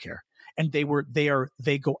states. We don't care. And they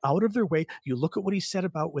go out of their way. You look at what he said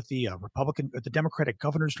about with the the Democratic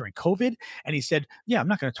governors during COVID, and he said, yeah, I'm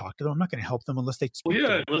not going to talk to them. I'm not going to help them unless they speak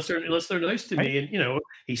to me. Unless they're nice to me. And,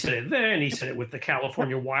 he said it then. He said it with the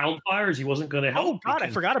California wildfires. He wasn't going to help. Oh, God, I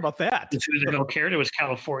forgot about that. They don't care. It was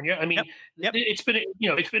California. I mean, it's been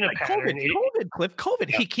a pattern. COVID.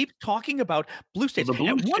 He keeps talking about blue states. At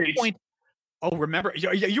one point, oh, remember,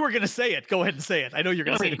 you were going to say it. Go ahead and say it. I know you're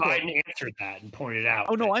going to say the quote. Biden answered that and pointed out.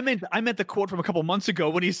 Oh, no, I meant the quote from a couple months ago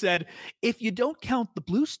when he said, if you don't count the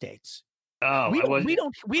blue states, we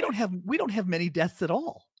don't have many deaths at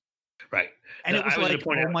all. Right. And it was like,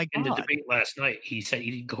 oh my God. In the debate last night, he said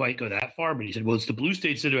he didn't quite go that far, but he said, well, it's the blue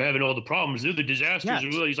states that are having all the problems. They're the disasters.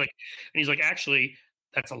 Yes. He's like, actually,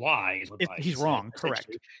 that's a lie. He's wrong. Correct.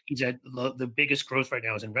 He said the biggest growth right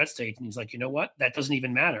now is in red states. And he's like, you know what? That doesn't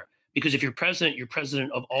even matter. Because if you're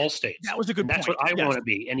president of all states. That was a good point. That's what I want to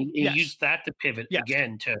be. And he used that to pivot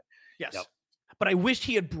again to. Yes. Yep. But I wished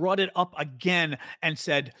he had brought it up again and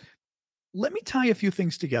said, let me tie a few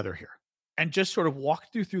things together here. And just sort of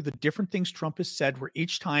walked through the different things Trump has said, where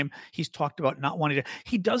each time he's talked about not wanting to.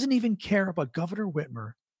 He doesn't even care about Governor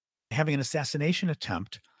Whitmer having an assassination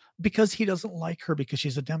attempt because he doesn't like her because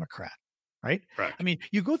she's a Democrat. Right. I mean,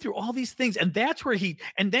 you go through all these things, and that's where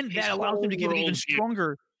that allows him to give an even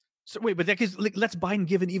stronger. So wait, but let's Biden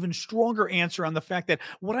give an even stronger answer on the fact that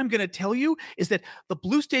what I'm going to tell you is that the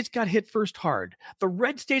blue states got hit first hard. The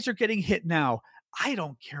red states are getting hit now. I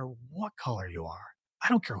don't care what color you are. I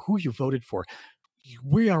don't care who you voted for.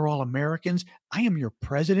 We are all Americans. I am your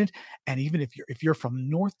president. And even if you're from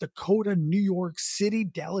North Dakota, New York City,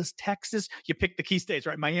 Dallas, Texas, you pick the key states,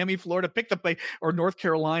 right? Miami, Florida, pick the place, or North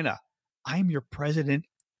Carolina. I'm your president.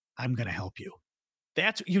 I'm going to help you.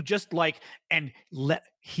 That's you just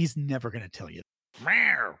he's never going to tell you.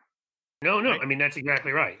 No. Right? I mean, that's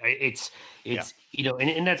exactly right. It's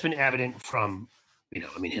and that's been evident from,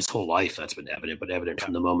 his whole life. That's been evident, but evident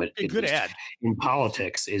from the moment. Good ad in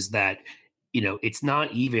politics is that it's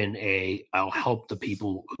not even I'll help the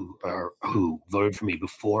people who voted for me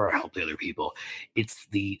before I help the other people. It's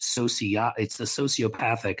the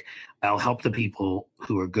sociopathic. I'll help the people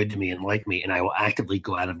who are good to me and like me, and I will actively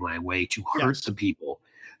go out of my way to hurt the people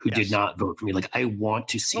who did not vote for me. Like, I want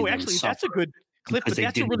to see them actually, suffer. That's a good clip, but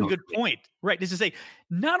that's a really good point, right? Is to say,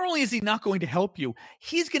 not only is he not going to help you,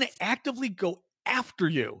 he's going to actively go after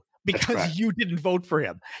you because you didn't vote for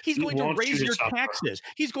him. He's going to raise your taxes.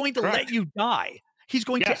 He's going to let you die. He's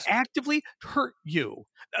going to actively hurt you.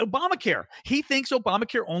 Obamacare. He thinks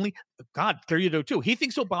Obamacare only, God, there you go too. He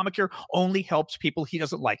thinks Obamacare only helps people he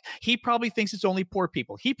doesn't like. He probably thinks it's only poor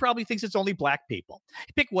people. He probably thinks it's only black people.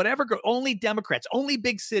 Pick whatever group, only Democrats, only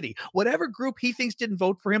big city, whatever group he thinks didn't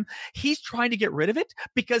vote for him. He's trying to get rid of it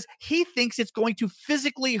because he thinks it's going to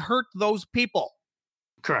physically hurt those people.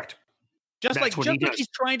 Correct. Just like he's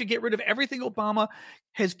trying to get rid of everything Obama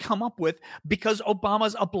has come up with because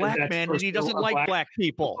Obama's a black man and he doesn't like black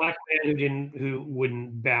people. Black man who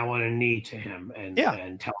wouldn't bow on a knee to him and tell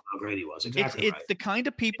him how great he was. Exactly. It's the kind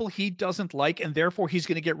of people he doesn't like, and therefore he's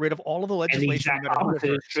going to get rid of all of the legislation. And the exact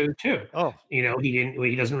opposite is true too. Oh,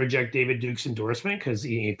 he doesn't reject David Duke's endorsement because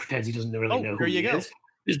he pretends he doesn't really know who he is.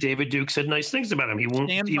 Because David Duke said nice things about him. He won't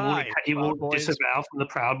disavow from the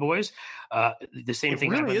Proud Boys. The same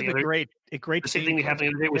thing happened the other day. The same thing that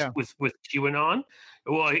happened the other day with QAnon.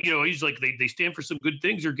 Well, he's like, they stand for some good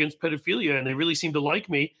things or against pedophilia, and they really seem to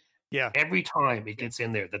like me. Yeah. Every time it gets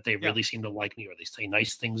in there that they really seem to like me or they say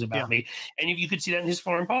nice things about me. And you could see that in his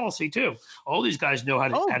foreign policy too. All these guys know how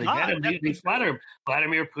to get him. They flatter him.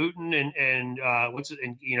 Vladimir Putin and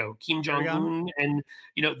Kim Jong-un and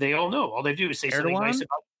they all know. All they do is say something nice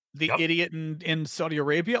about the idiot in Saudi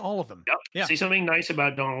Arabia, all of them. Yep. Yeah. Say something nice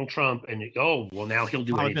about Donald Trump and now he'll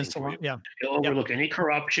do anything. He'll overlook any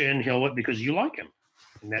corruption, because you like him.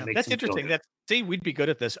 And that makes that's interesting. We'd be good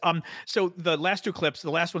at this. So the last two clips,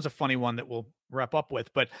 the last one's a funny one that we'll wrap up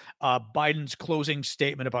with, but Biden's closing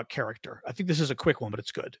statement about character. I think this is a quick one, but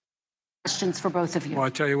it's good. Questions for both of you. Well, I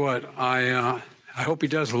tell you what, I hope he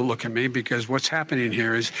does look at me because what's happening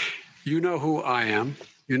here is, you know who I am,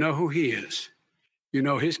 you know who he is, you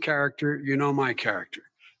know his character, you know my character,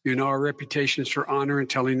 you know our reputations for honor and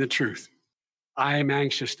telling the truth. I am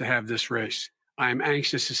anxious to have this race. I am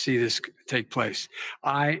anxious to see this take place.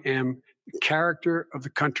 The character of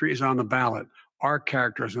the country is on the ballot. Our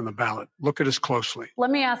character is on the ballot. Look at us closely.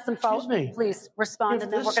 Let me ask some follow-up. Please respond,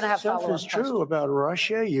 and then we're going to have follow-up. If this stuff is true about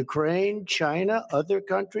Russia, Ukraine, China, other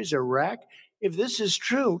countries, Iraq, if this is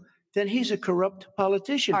true, then he's a corrupt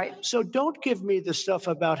politician. Right. So don't give me the stuff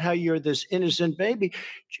about how you're this innocent baby.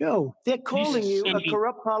 Joe, they're calling you a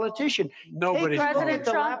corrupt politician. Nobody. President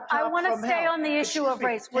Trump, I want to stay on the issue of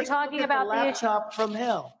race. We're talking about the laptop from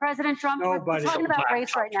hell. President Trump, we're talking about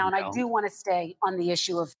race right now, and I do want to stay on the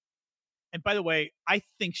issue of. And by the way, I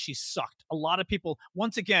think she sucked. A lot of people,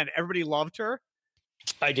 once again, everybody loved her.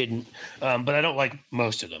 I didn't, but I don't like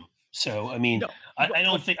most of them. So, I mean, I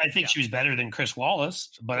think she was better than Chris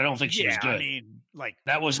Wallace, but I don't think she was good. I mean,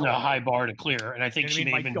 that wasn't a high bar to clear. And I think she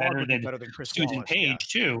may have been better than Susan Page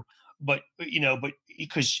too. But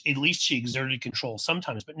because at least she exerted control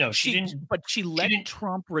sometimes. But no, she didn't. But she let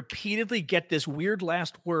Trump repeatedly get this weird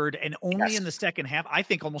last word, and only in the second half, I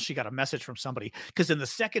think almost she got a message from somebody, because in the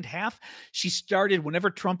second half, she started, whenever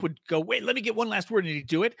Trump would go, wait, let me get one last word, and he'd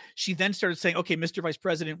do it, she then started saying, okay, Mr. Vice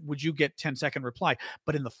President, would you get 10-second reply?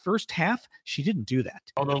 But in the first half, she didn't do that.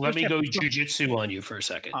 Although, let me go jujitsu on you for a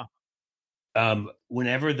second.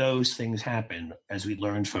 Whenever those things happen, as we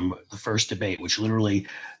learned from the first debate, which literally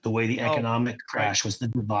the way the economic crash was the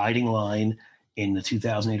dividing line in the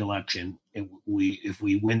 2008 election, if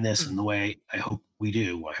we win this in the way I hope we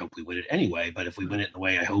do, I hope we win it anyway, but if we win it in the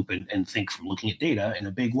way I hope and think from looking at data in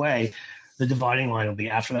a big way, the dividing line will be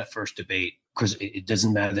after that first debate, because it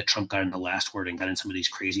doesn't matter that Trump got in the last word and got in some of these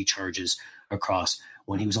crazy charges across.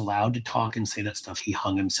 When he was allowed to talk and say that stuff, he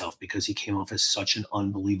hung himself because he came off as such an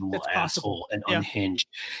unbelievable asshole and unhinged.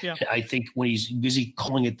 Yeah. I think when he's busy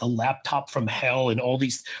calling it the laptop from hell and all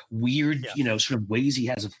these weird, sort of ways he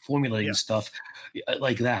has of formulating stuff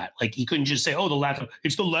like that, like he couldn't just say, oh, the laptop,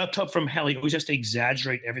 it's the laptop from hell. He always has to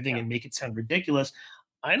exaggerate everything and make it sound ridiculous.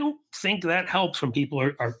 I don't think that helps when people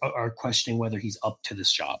are questioning whether he's up to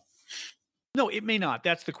this job. No, it may not.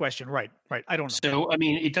 That's the question. Right. I don't know. So, I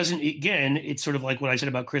mean, it doesn't, again, it's sort of like what I said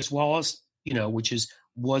about Chris Wallace, which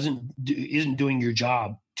isn't doing your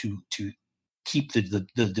job to keep the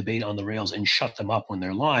debate on the rails and shut them up when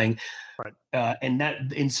they're lying. Right. And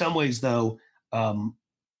that in some ways, though, I'm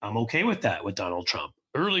okay with that with Donald Trump.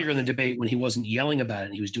 earlier in the debate when he wasn't yelling about it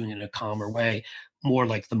and he was doing it in a calmer way, more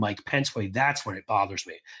like the Mike Pence way, that's when it bothers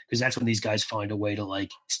me, because that's when these guys find a way to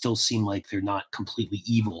like still seem like they're not completely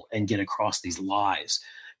evil and get across these lies.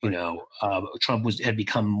 Trump had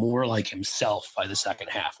become more like himself by the second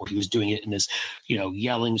half, where he was doing it in this,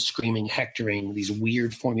 yelling, screaming, hectoring, these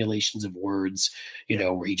weird formulations of words,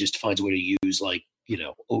 where he just finds a way to use like,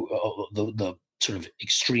 the sort of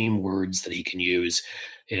extreme words that he can use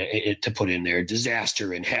to put in there,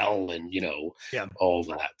 disaster and hell and, all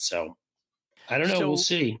that. So I don't know. We'll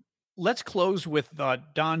see. Let's close with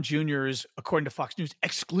Don Jr.'s, according to Fox News,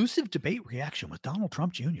 exclusive debate reaction with Donald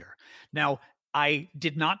Trump Jr. Now, I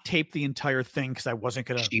did not tape the entire thing because I wasn't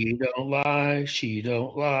going to. She don't lie. She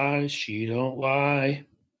don't lie. She don't lie.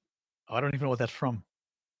 Oh, I don't even know what that's from.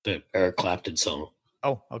 The Eric Clapton song.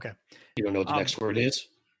 Oh, okay. You don't know what the next word is?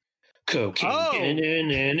 Cocaine. Oh.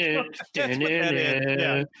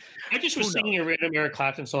 Yeah. I just was singing a random Eric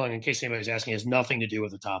Clapton song in case anybody's asking. It has nothing to do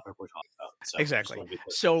with the topic we're talking about. So exactly.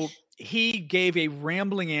 So he gave a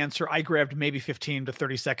rambling answer. I grabbed maybe 15 to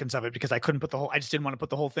 30 seconds of it because I couldn't put I just didn't want to put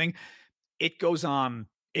the whole thing. It goes on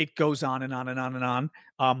and on and on and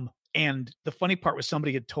on. And the funny part was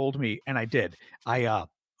somebody had told me, and I did. I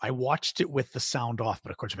watched it with the sound off,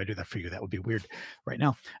 but of course, if I do that for you, that would be weird right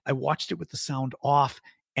now. I watched it with the sound off,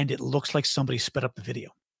 and it looks like somebody sped up the video.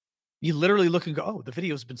 You literally look and go, oh, the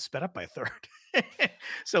video's been sped up by a third.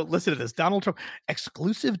 So listen to this. Donald Trump,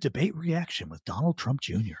 exclusive debate reaction with Donald Trump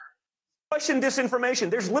Jr. Russian disinformation.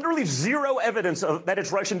 There's literally zero evidence of that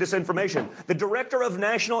it's Russian disinformation. The director of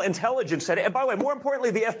national intelligence said it. And by the way, more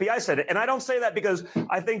importantly, the FBI said it. And I don't say that because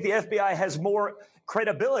I think the FBI has more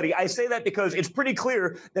credibility. I say that because it's pretty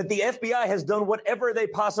clear that the FBI has done whatever they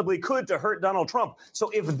possibly could to hurt Donald Trump. So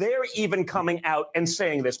if they're even coming out and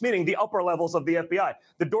saying this, meaning the upper levels of the FBI,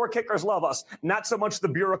 the door kickers love us, not so much the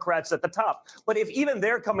bureaucrats at the top. But if even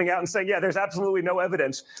they're coming out and saying, yeah, there's absolutely no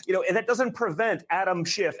evidence, and that doesn't prevent Adam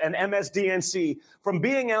Schiff and MSDNC from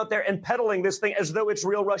being out there and peddling this thing as though it's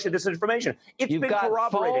real Russian disinformation. It's been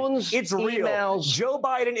corroborated. Phones, it's real. emails. Joe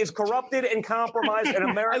Biden is corrupted and compromised, and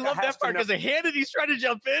America I love that part because Hannity's trying to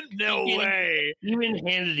jump in. No way. Even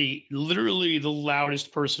Hannity, literally the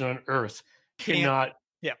loudest person on earth, cannot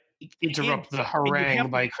interrupt the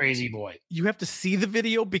harangue by Crazy Boy. You have to see the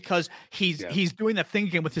video because he's doing that thing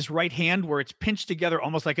again with his right hand where it's pinched together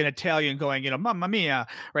almost like an Italian going, mamma mia,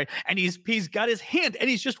 right? And he's got his hand and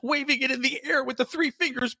he's just waving it in the air with the three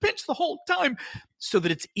fingers pinched the whole time so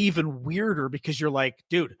that it's even weirder because you're like,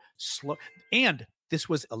 dude, slow. And this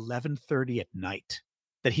was 11:30 at night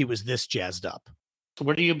that he was this jazzed up. So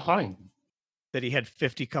what are you implying? That he had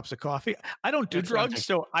 50 cups of coffee. I don't do drugs,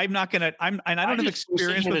 so I'm not gonna. I don't have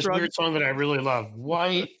experience with this drugs. Weird song that I really love,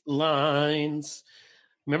 White Lines.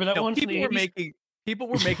 Remember that one? People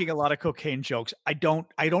were making a lot of cocaine jokes. I don't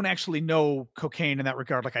actually know cocaine in that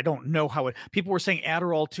regard. Like I don't know how it. People were saying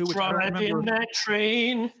Adderall too. Which I don't remember. That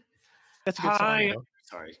train. That's a good song.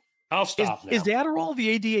 Sorry, I'll stop now. Is Adderall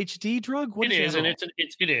the ADHD drug? What it is, and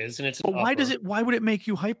it's. But why would it make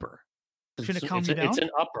you hyper? Shouldn't it calm you down? It's an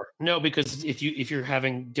upper. No, because if you're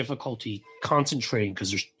having difficulty concentrating because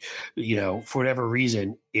there's, for whatever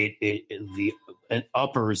reason, an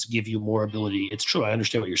uppers give you more ability. It's true. I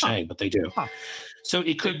understand what you're saying, but they do. So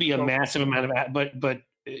it could be a massive amount of, but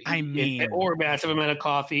or a massive amount of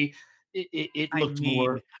coffee. It looked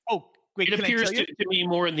more. Oh, wait, it appears to me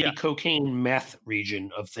more in the cocaine meth region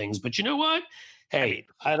of things. But you know what? Hey,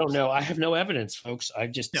 I don't know. I have no evidence, folks.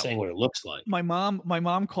 I'm just saying what it looks like. My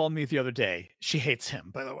mom called me the other day. She hates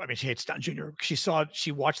him, by the way. I mean, she hates Don Jr.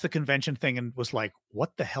 She watched the convention thing and was like,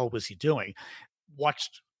 what the hell was he doing?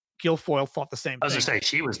 Watched Guilfoyle, thought the same thing. I was going to say,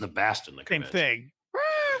 she was the best in the convention. Same thing.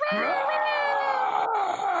 Tomorrow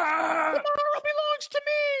belongs to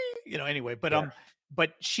me. Anyway, but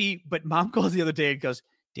mom calls the other day and goes,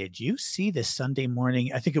 did you see this Sunday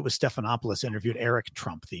morning? I think it was Stephanopoulos interviewed Eric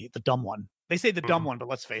Trump, the dumb one. They say the dumb one, but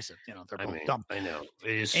let's face it, they're both dumb. I know.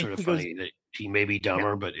 It is sort of funny that he may be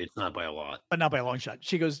dumber, but it's not by a lot. But not by a long shot.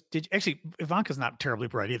 She goes, Ivanka's not terribly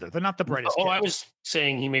bright either. They're not the brightest. I was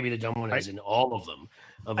saying he may be the dumb one as in all of them.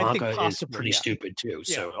 Ivanka is pretty stupid too.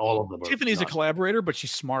 Yeah. So all of them are. Tiffany's a collaborator, but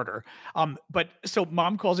she's smarter. But so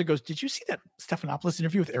mom calls and goes, did you see that Stephanopoulos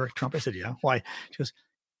interview with Eric Trump? I said, yeah. Why? She goes,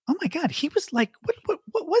 oh my God, he was like,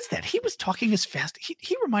 what was that? He was talking as fast.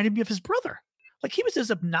 He reminded me of his brother. Like he was as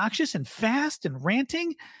obnoxious and fast and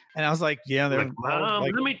ranting. And I was like, yeah. Mom,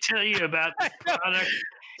 let me tell you about the product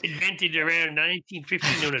invented around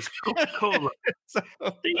 1950 known as Coca-Cola.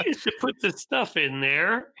 They used to put the stuff in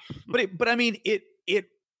there. But I mean, it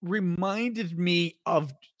reminded me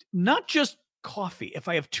of not just coffee. If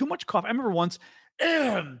I have too much coffee, I remember once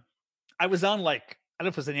I was on don't know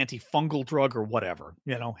if it's an antifungal drug or whatever.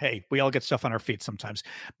 You know, hey, we all get stuff on our feet sometimes.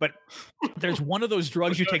 But there's one of those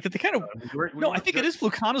drugs you take that they kind of no, I think it is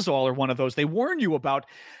fluconazole or one of those. They warn you about.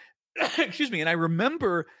 Excuse me. And I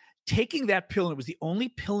remember taking that pill, and it was the only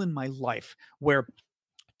pill in my life where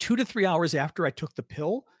 2 to 3 hours after I took the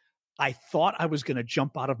pill, I thought I was going to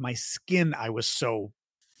jump out of my skin. I was so.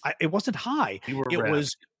 It wasn't high. It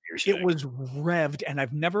was revved, and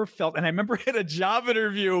I've never felt. And I remember at a job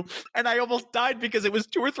interview, and I almost died because it was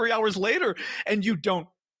 2 or 3 hours later, and you don't.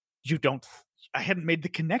 I hadn't made the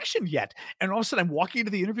connection yet, and all of a sudden I'm walking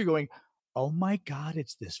into the interview going, "Oh my God,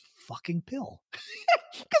 it's this fucking pill!"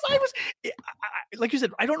 Because I was, like you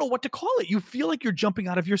said, I don't know what to call it. You feel like you're jumping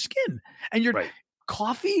out of your skin, and your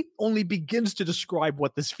coffee only begins to describe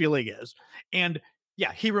what this feeling is. And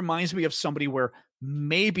yeah, he reminds me of somebody where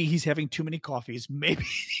maybe he's having too many coffees. Maybe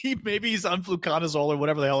he's on fluconazole or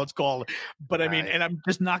whatever the hell it's called. But I mean, and I'm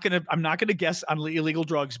not going to guess on illegal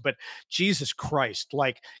drugs, but Jesus Christ,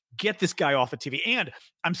 like, get this guy off of TV. And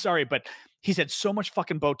I'm sorry, but he's had so much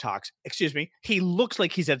fucking Botox. Excuse me. He looks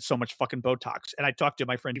like he's had so much fucking Botox. And I talked to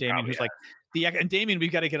my friend Damien, who's like, and Damien,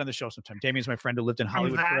 we've got to get on the show sometime. Damien's my friend who lived in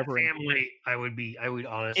Hollywood forever. Family, I would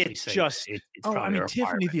honestly say just, it's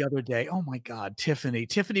Tiffany the other day. Oh my God,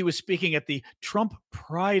 Tiffany was speaking at the Trump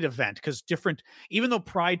Pride event because even though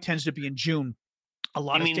Pride tends to be in June, a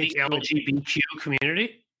lot of states. The LGBTQ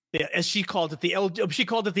community? Yeah, as she called it, she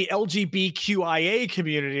called it the LGBTQIA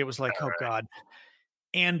community. It was like, oh God.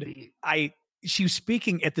 And she was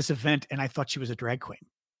speaking at this event, and I thought she was a drag queen.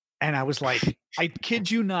 And I was like, I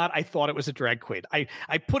kid you not, I thought it was a drag queen. I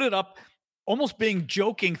put it up almost being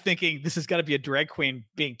joking, thinking this has got to be a drag queen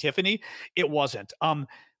being Tiffany. It wasn't. I'm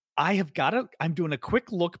doing a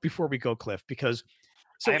quick look before we go, Cliff, because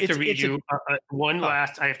I have to read you we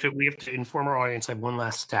have to inform our audience. I have one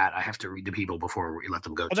last stat I have to read to people before we let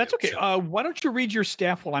them go. Oh, that's okay. So, why don't you read your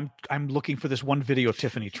staff while I'm looking for this one video of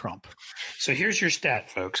Tiffany Trump? So here's your stat,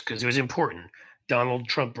 folks, because it was important. Donald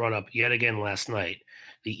Trump brought up yet again last night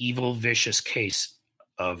the evil, vicious case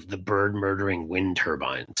of the bird murdering wind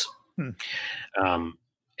turbines.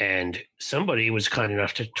 And somebody was kind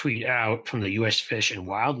enough to tweet out from the U.S. Fish and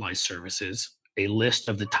Wildlife Services a list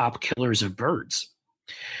of the top killers of birds.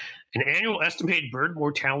 An annual estimated bird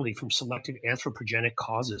mortality from selected anthropogenic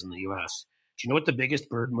causes in the U.S. Do you know what the biggest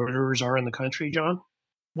bird murderers are in the country, John?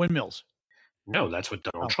 Windmills. No, that's what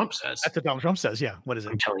Donald Trump says. That's what Donald Trump says, yeah. What is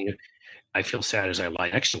it? I'm telling you, I feel sad as I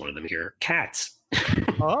lie next to one of them here. Cats.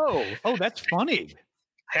 Oh, that's funny.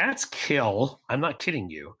 Cats kill. I'm not kidding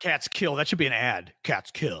you. Cats kill. That should be an ad.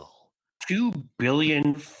 Cats kill.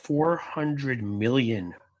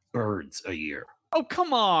 2,400,000,000 birds a year. Oh,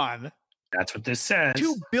 come on. That's what this says.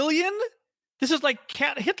 2 billion? This is like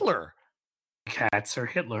Cat Hitler. Cats are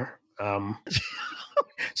Hitler.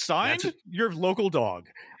 Signed, your local dog.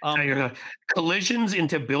 Collisions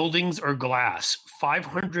into buildings or glass,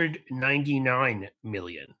 599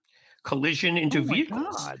 million. Collision into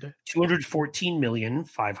vehicles,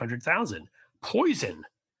 214,500,000. Poison,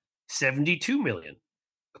 72 million.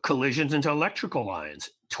 Collisions into electrical lines,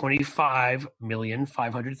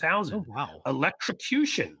 25,500,000. Oh, wow.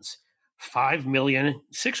 Electrocutions,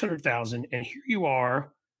 5,600,000. And here you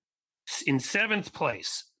are in 7th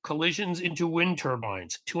place. Collisions into wind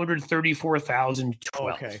turbines,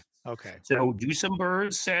 234,012. Okay. So do some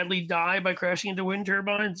birds sadly die by crashing into wind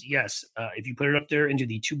turbines? Yes. If you put it up there into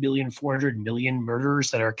the 2,400,000,000 murderers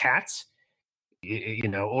that are cats,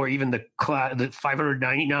 or even the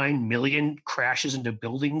 599 million crashes into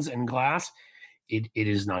buildings and glass, it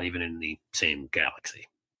is not even in the same galaxy.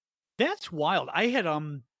 That's wild. I had I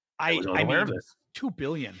was unaware of this. 2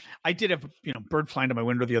 billion. I did have bird flying to my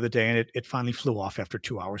window the other day, and it finally flew off after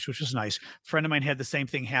 2 hours, which was nice. A friend of mine had the same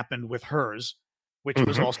thing happen with hers, which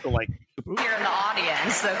was also like you're in the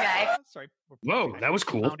audience, okay? Sorry. Whoa, that was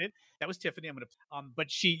cool. That was Tiffany. I'm gonna.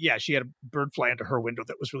 But she had a bird fly into her window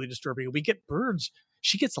that was really disturbing. We get birds.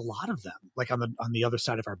 She gets a lot of them, like on the other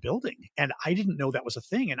side of our building, and I didn't know that was a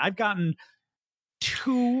thing. And I've gotten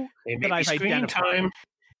 2 that I've identified.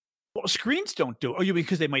 Well, screens don't do it. Oh, you mean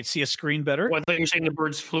because they might see a screen better? Well, I thought you were saying the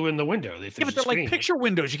birds flew in the window. Yeah, but they're like picture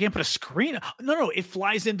windows. You can't put a screen. No, it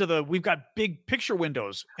flies into we've got big picture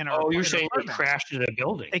windows in our. Oh, you're saying they crashed into the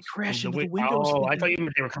building? They crashed into the windows. Oh, I thought you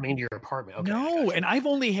meant they were coming into your apartment. Okay, no, and I've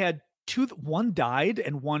only had 2. One died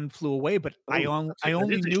and one flew away, but I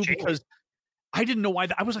only knew because I didn't know why.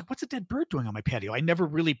 I was like, what's a dead bird doing on my patio? I never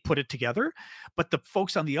really put it together. But the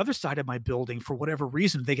folks on the other side of my building, for whatever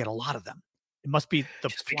reason, they get a lot of them. It must be the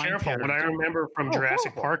Just be careful. What I remember from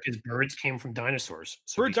Jurassic Park is birds came from dinosaurs.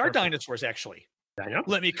 So birds are dinosaurs, actually. I know.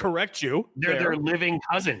 Let me correct you. They're living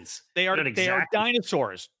cousins. They are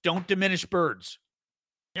dinosaurs. Don't diminish birds.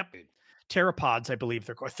 Yep. Pteropods, I believe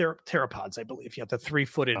they're called. Pteropods, I believe. Yeah, the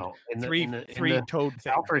three-footed, three-toed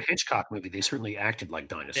thing. Alfred Hitchcock movie, they certainly acted like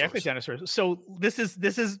dinosaurs. They acted like dinosaurs. So this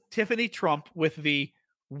is Tiffany Trump with the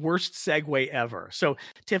worst segue ever. So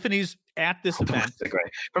Tiffany's at this event.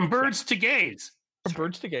 From birds to gays. From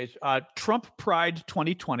birds to gays. Trump Pride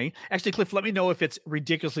 2020. Actually, Cliff, let me know if it's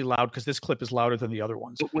ridiculously loud because this clip is louder than the other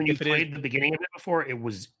ones. But when you played the beginning of it before, it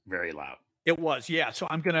was very loud. It was, yeah. So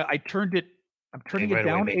I'm turning it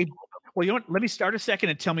down. Well, you know what? Let me start a second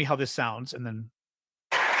and tell me how this sounds, and then.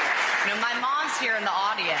 My mom's here in the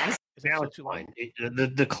audience. Now it's fine.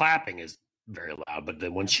 The clapping is very loud, but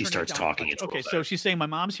then once she starts talking, it's okay. So she's saying, "My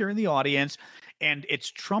mom's here in the audience, and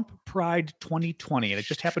it's Trump Pride 2020, and it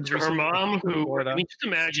just happened." To her mom, who I mean, just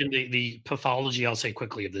imagine the pathology. I'll say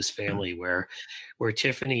quickly of this family, where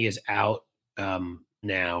Tiffany is out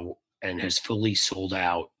now and has fully sold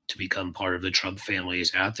out to become part of the Trump family,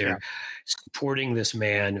 is out there supporting this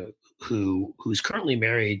man who's currently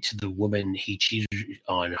married to the woman he cheated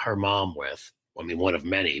on her mom with. I mean, one of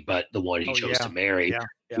many, but the one he chose to marry,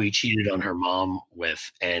 who he cheated on her mom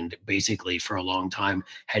with, and basically for a long time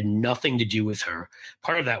had nothing to do with her.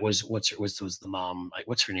 Part of that was the mom, like,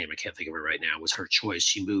 what's her name? I can't think of her right now. Was her choice.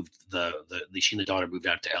 She moved she and the daughter moved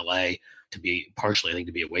out to LA to be partially, I think,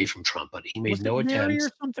 to be away from Trump, but he made no attempts.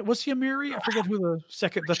 Was he a Mary? I forget who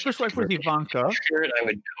the first wife was. Ivanka. Sure, I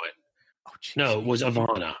would know it. Oh, no, it was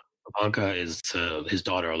Ivana. Ivanka is his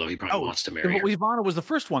daughter, although he probably wants to marry her. Ivana was the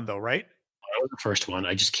first one, though, right? That was the first one.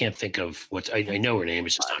 I just can't think of I know her name.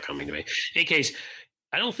 It's just not coming to me. In any case,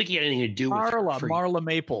 I don't think he had anything to do with Marla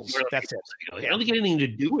Maples. That's it. I don't think he had anything to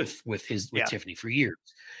do with Tiffany for years.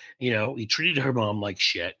 He treated her mom like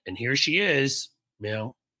shit, and here she is,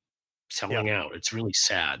 selling out. It's really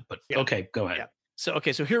sad, but okay, go ahead. Yeah.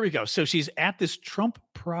 So here we go. So she's at this Trump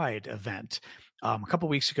Pride event a couple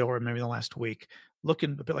weeks ago, or maybe the last week,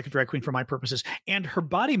 looking a bit like a drag queen for my purposes. And her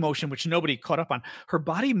body motion, which nobody caught up on, her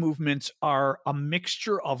body movements are a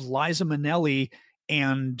mixture of Liza Minnelli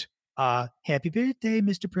and Happy Birthday,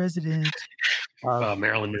 Mr. President.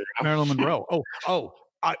 Marilyn Monroe. Marilyn Monroe.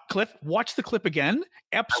 Cliff, watch the clip again.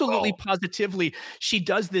 Absolutely, positively. She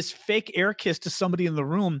does this fake air kiss to somebody in the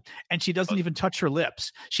room, and she doesn't even touch her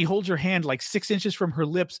lips. She holds her hand like 6 inches from her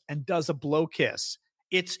lips and does a blow kiss.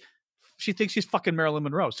 She thinks she's fucking Marilyn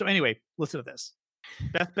Monroe. So anyway, listen to this.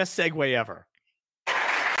 Best segue ever.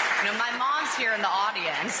 My mom's here in the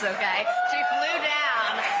audience, okay? She flew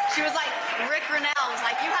down. She was like, Rick Grenell was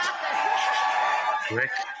like, you have to.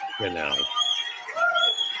 Rick Grenell.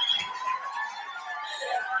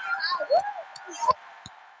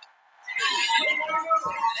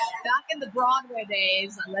 Back in the Broadway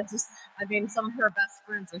days, some of her best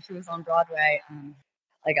friends when she was on Broadway,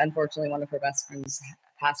 unfortunately, one of her best friends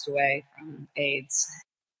passed away from AIDS.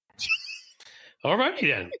 All right,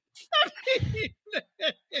 then.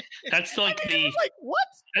 That's what?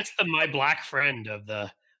 That's my black friend of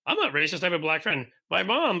the. I'm not racist. I have a black friend. My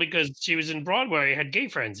mom, because she was in Broadway, had gay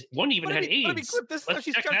friends. One even had AIDS. Let me clip this.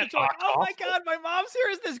 She starts to talk. Oh my God, my mom's here.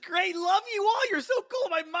 Is this great? Love you all. You're so cool.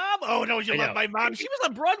 My mom. Oh no, you love my mom. She was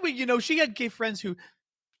on Broadway. She had gay friends who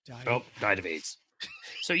died of AIDS.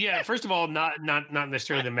 So yeah, first of all, not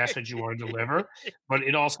necessarily the message you want to deliver, but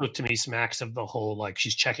it also to me smacks of the whole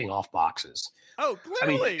she's checking off boxes. Oh,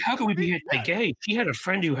 clearly. I mean, how can we be gay? She had a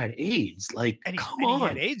friend who had AIDS. Come on. He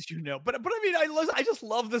had AIDS, But I mean, I just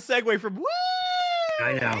love the segue from woo.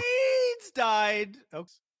 I know. AIDS died. Oh.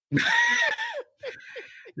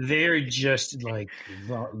 They're just like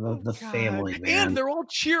the family, man. And they're all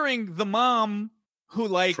cheering the mom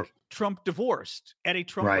who Trump divorced at a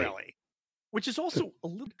Trump rally, which is also a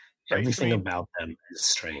little. Everything about them is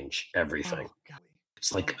strange. Everything. Oh,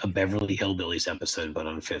 it's like a Beverly Hillbillies episode, but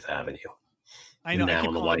on Fifth Avenue. I know. I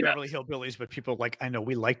keep calling them Beverly Hillbillies, but people I know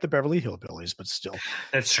we like the Beverly Hillbillies, but still.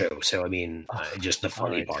 That's true. So I mean, just the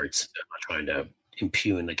funny parts. I'm not trying to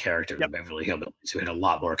impugn the character of the Beverly Hillbillies, who had a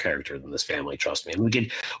lot more character than this family. Trust me.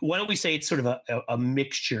 And why don't we say it's sort of a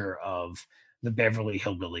mixture of the Beverly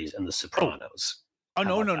Hillbillies and the Sopranos? Oh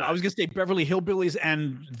no! I was going to say Beverly Hillbillies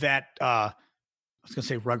and that. I was going to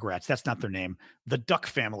say Rugrats. That's not their name. The Duck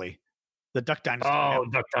Family. The Duck Dynasty. Oh,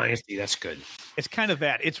 Duck Dynasty. That's good. It's kind of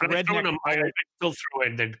that. It's redneck. I still throw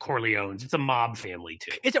in the Corleones. It's a mob family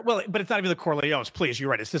too. But it's not even the Corleones. Please, you're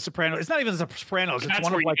right. It's the Sopranos. It's not even the Sopranos. It's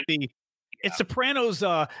one of it's Sopranos'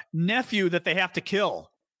 nephew that they have to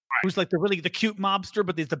kill. Right. Who's the cute mobster,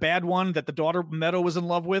 but he's the bad one that the daughter Meadow was in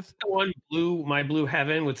love with. The one My Blue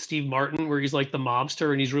Heaven with Steve Martin, where he's like the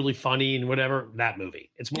mobster and he's really funny and whatever. That movie.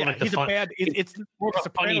 It's more like the fun. It's more of a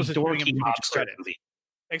funny, dorky mobster movie.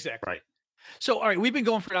 Exactly. Right. So, all right, we've been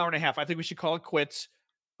going for an hour and a half. I think we should call it quits.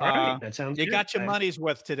 All right, that sounds you good. got your money's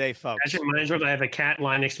worth today, folks. Got your money's worth. I have a cat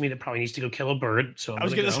lying next to me that probably needs to go kill a bird. So I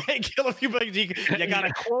was going to say, kill a few birds. You got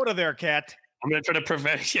a quota there, cat. I'm going to try to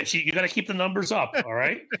prevent. Yes, you got to keep the numbers up. All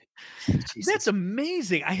right. That's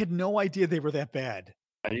amazing. I had no idea they were that bad.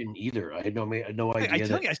 I didn't either. I had no idea. I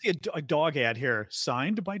tell you, I see a dog ad here,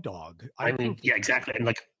 signed by dog. I mean, yeah, exactly. And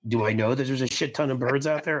like, do I know that there's a shit ton of birds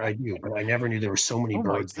out there? I do, but I never knew there were so many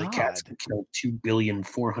birds that cats can kill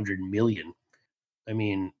 2,400,000,000. I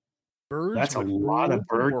mean, birds. That's a lot of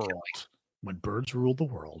bird killing. When birds rule the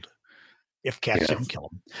world, if cats don't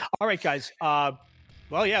kill them. All right, guys.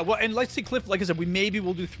 Well, yeah. Well, and let's see, Cliff. Like I said,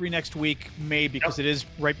 we'll do 3 next week, maybe because it is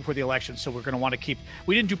right before the election. So we're going to want to keep.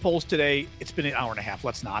 We didn't do polls today. It's been an hour and a half.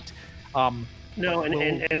 Let's not. No, and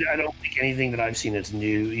I don't think anything that I've seen is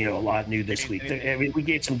new. You know, a lot new this week. I mean, we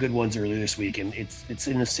gave some good ones earlier this week, and it's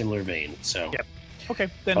in a similar vein. So, yeah. Okay,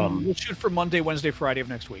 then we'll shoot for Monday, Wednesday, Friday of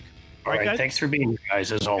next week. All right, guys? Thanks for being here,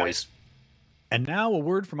 guys, as always. And now a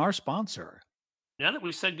word from our sponsor. Now that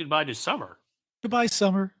we've said goodbye to summer. Goodbye,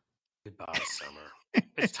 summer. Goodbye, summer.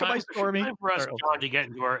 It's time for us, John, to get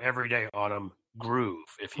into our everyday autumn groove,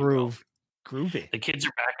 if you will. Groovy. The kids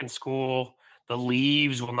are back in school. The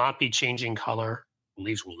leaves will not be changing color.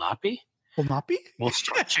 Leaves will not be? Will not be? Will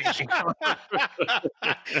start changing color.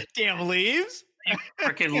 Damn leaves.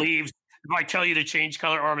 Freaking leaves. If I tell you to change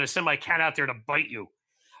color, or I'm going to send my cat out there to bite you.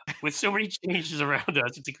 With so many changes around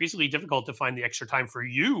us, it's increasingly difficult to find the extra time for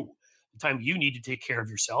you. The time you need to take care of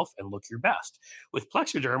yourself and look your best. With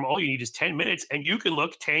Plexiderm, all you need is 10 minutes and you can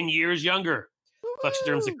look 10 years younger.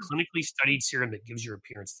 Plexiderm is a clinically studied serum that gives your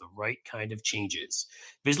appearance the right kind of changes.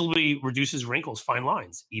 Visibly reduces wrinkles, fine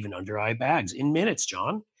lines, even under eye bags in minutes,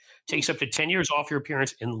 John. Takes up to 10 years off your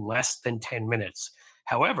appearance in less than 10 minutes.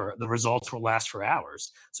 However, the results will last for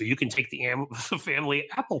hours, so you can take the family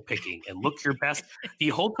apple picking and look your best the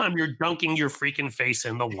whole time you're dunking your freaking face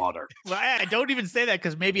in the water. Well, I don't even say that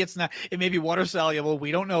because maybe it's not. It may be water soluble. We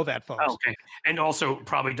don't know that, folks. Okay, and also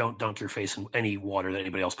probably don't dunk your face in any water that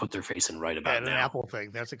anybody else put their face in right about now. An apple thing.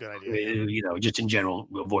 That's a good idea. You know, just in general,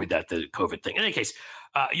 avoid the COVID thing. In any case,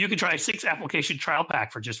 you can try a 6-application trial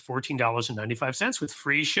pack for just $14.95 with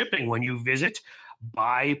free shipping when you visit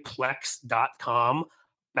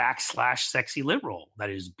buyplex.com/sexyliberal.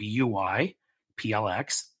 That is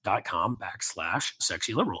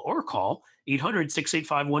BUYPLX.com/sexyliberal, or call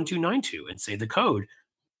 800-685-1292 and say the code.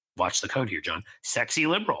 Watch the code here, John. Sexy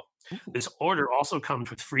Liberal. This order also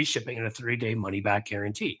comes with free shipping and a 30-day money-back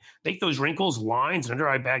guarantee. Make those wrinkles, lines, and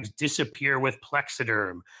under-eye bags disappear with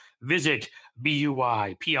Plexiderm. Visit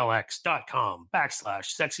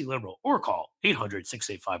BUYPLX.com/sexyliberal or call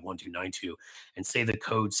 800-685-1292 and say the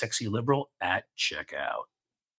code SEXYLIBERAL at checkout.